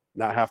and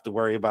not have to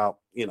worry about,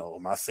 you know,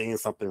 am I saying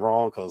something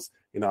wrong? Because,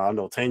 you know, I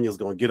know Tanya's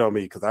going to get on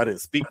me because I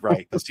didn't speak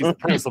right because she's a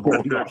principal.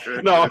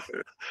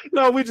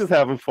 No, we're just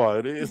having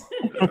fun.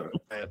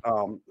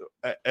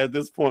 At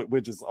this point,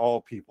 we're just all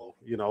people,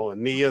 you know.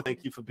 And Nia,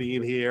 thank you for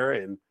being here.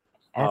 And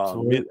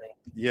Absolutely.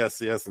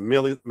 Yes.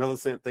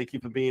 Millicent, thank you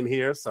for being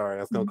here. Sorry,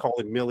 I was going to call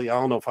it Millie. I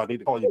don't know if I need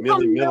to call you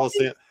Millie,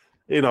 Millicent.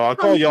 You know, I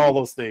call you all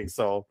those things.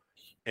 So,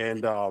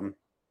 and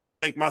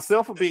thank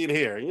myself for being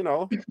here, you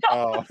know.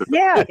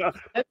 Yeah.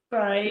 That's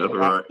right. That's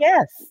right.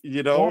 Yes.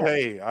 You know, Yeah.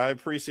 hey, I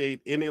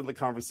appreciate any of the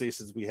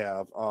conversations we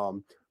have.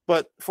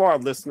 But for our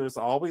listeners,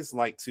 I always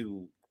like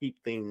to keep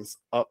things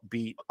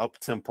upbeat,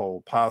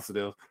 up-tempo,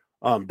 positive.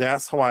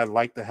 That's how I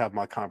like to have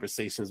my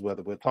conversations,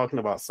 whether we're talking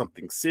about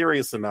something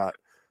serious or not.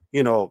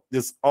 You know,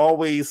 there's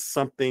always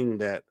something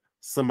that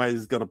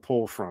somebody's going to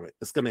pull from it.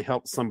 It's going to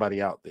help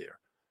somebody out there.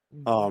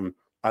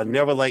 I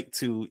never like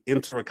to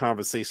enter a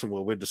conversation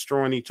where we're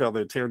destroying each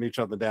other, tearing each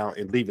other down,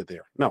 and leave it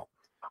there. No.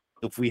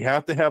 If we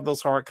have to have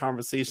those hard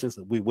conversations,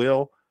 we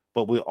will,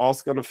 but we're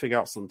also going to figure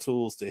out some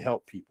tools to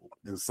help people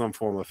in some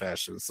form or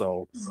fashion.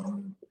 So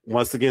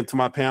once again, to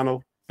my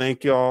panel,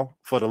 thank y'all.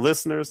 For the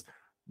listeners,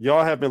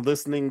 y'all have been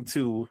listening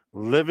to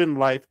Living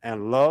Life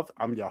and Love.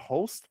 I'm your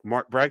host,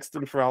 Mark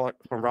Braxton from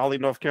Raleigh,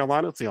 North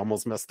Carolina. See, I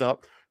almost messed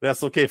up.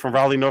 That's okay, from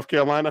Raleigh, North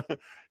Carolina.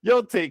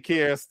 Y'all take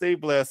care, stay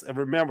blessed, and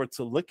remember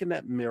to look in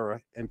that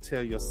mirror and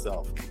tell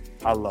yourself,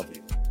 I love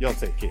you. Y'all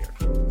take care.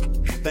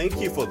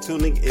 Thank you for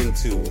tuning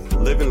into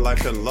Living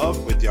Life and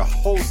Love with your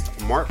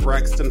host, Mark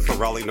Braxton from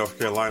Raleigh, North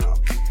Carolina.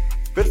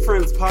 Fit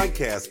Friends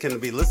Podcast can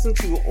be listened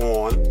to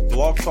on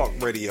Blog Talk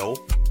Radio,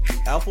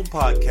 Apple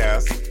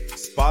Podcasts,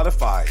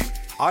 Spotify,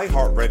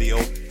 iHeartRadio,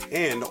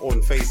 and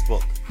on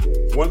Facebook.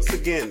 Once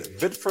again,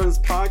 Fit Friends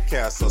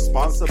Podcasts are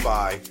sponsored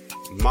by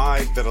My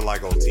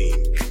Vitiligo Team.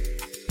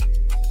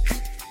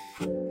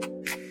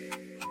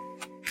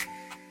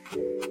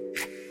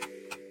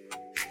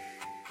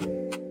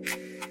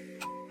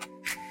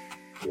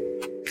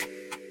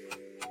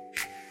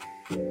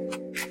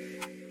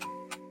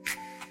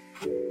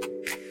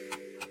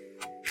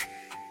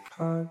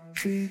 Heart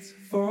beats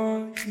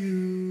for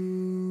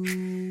you.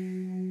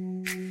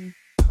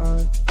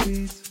 Heart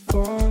beats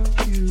for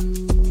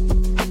you.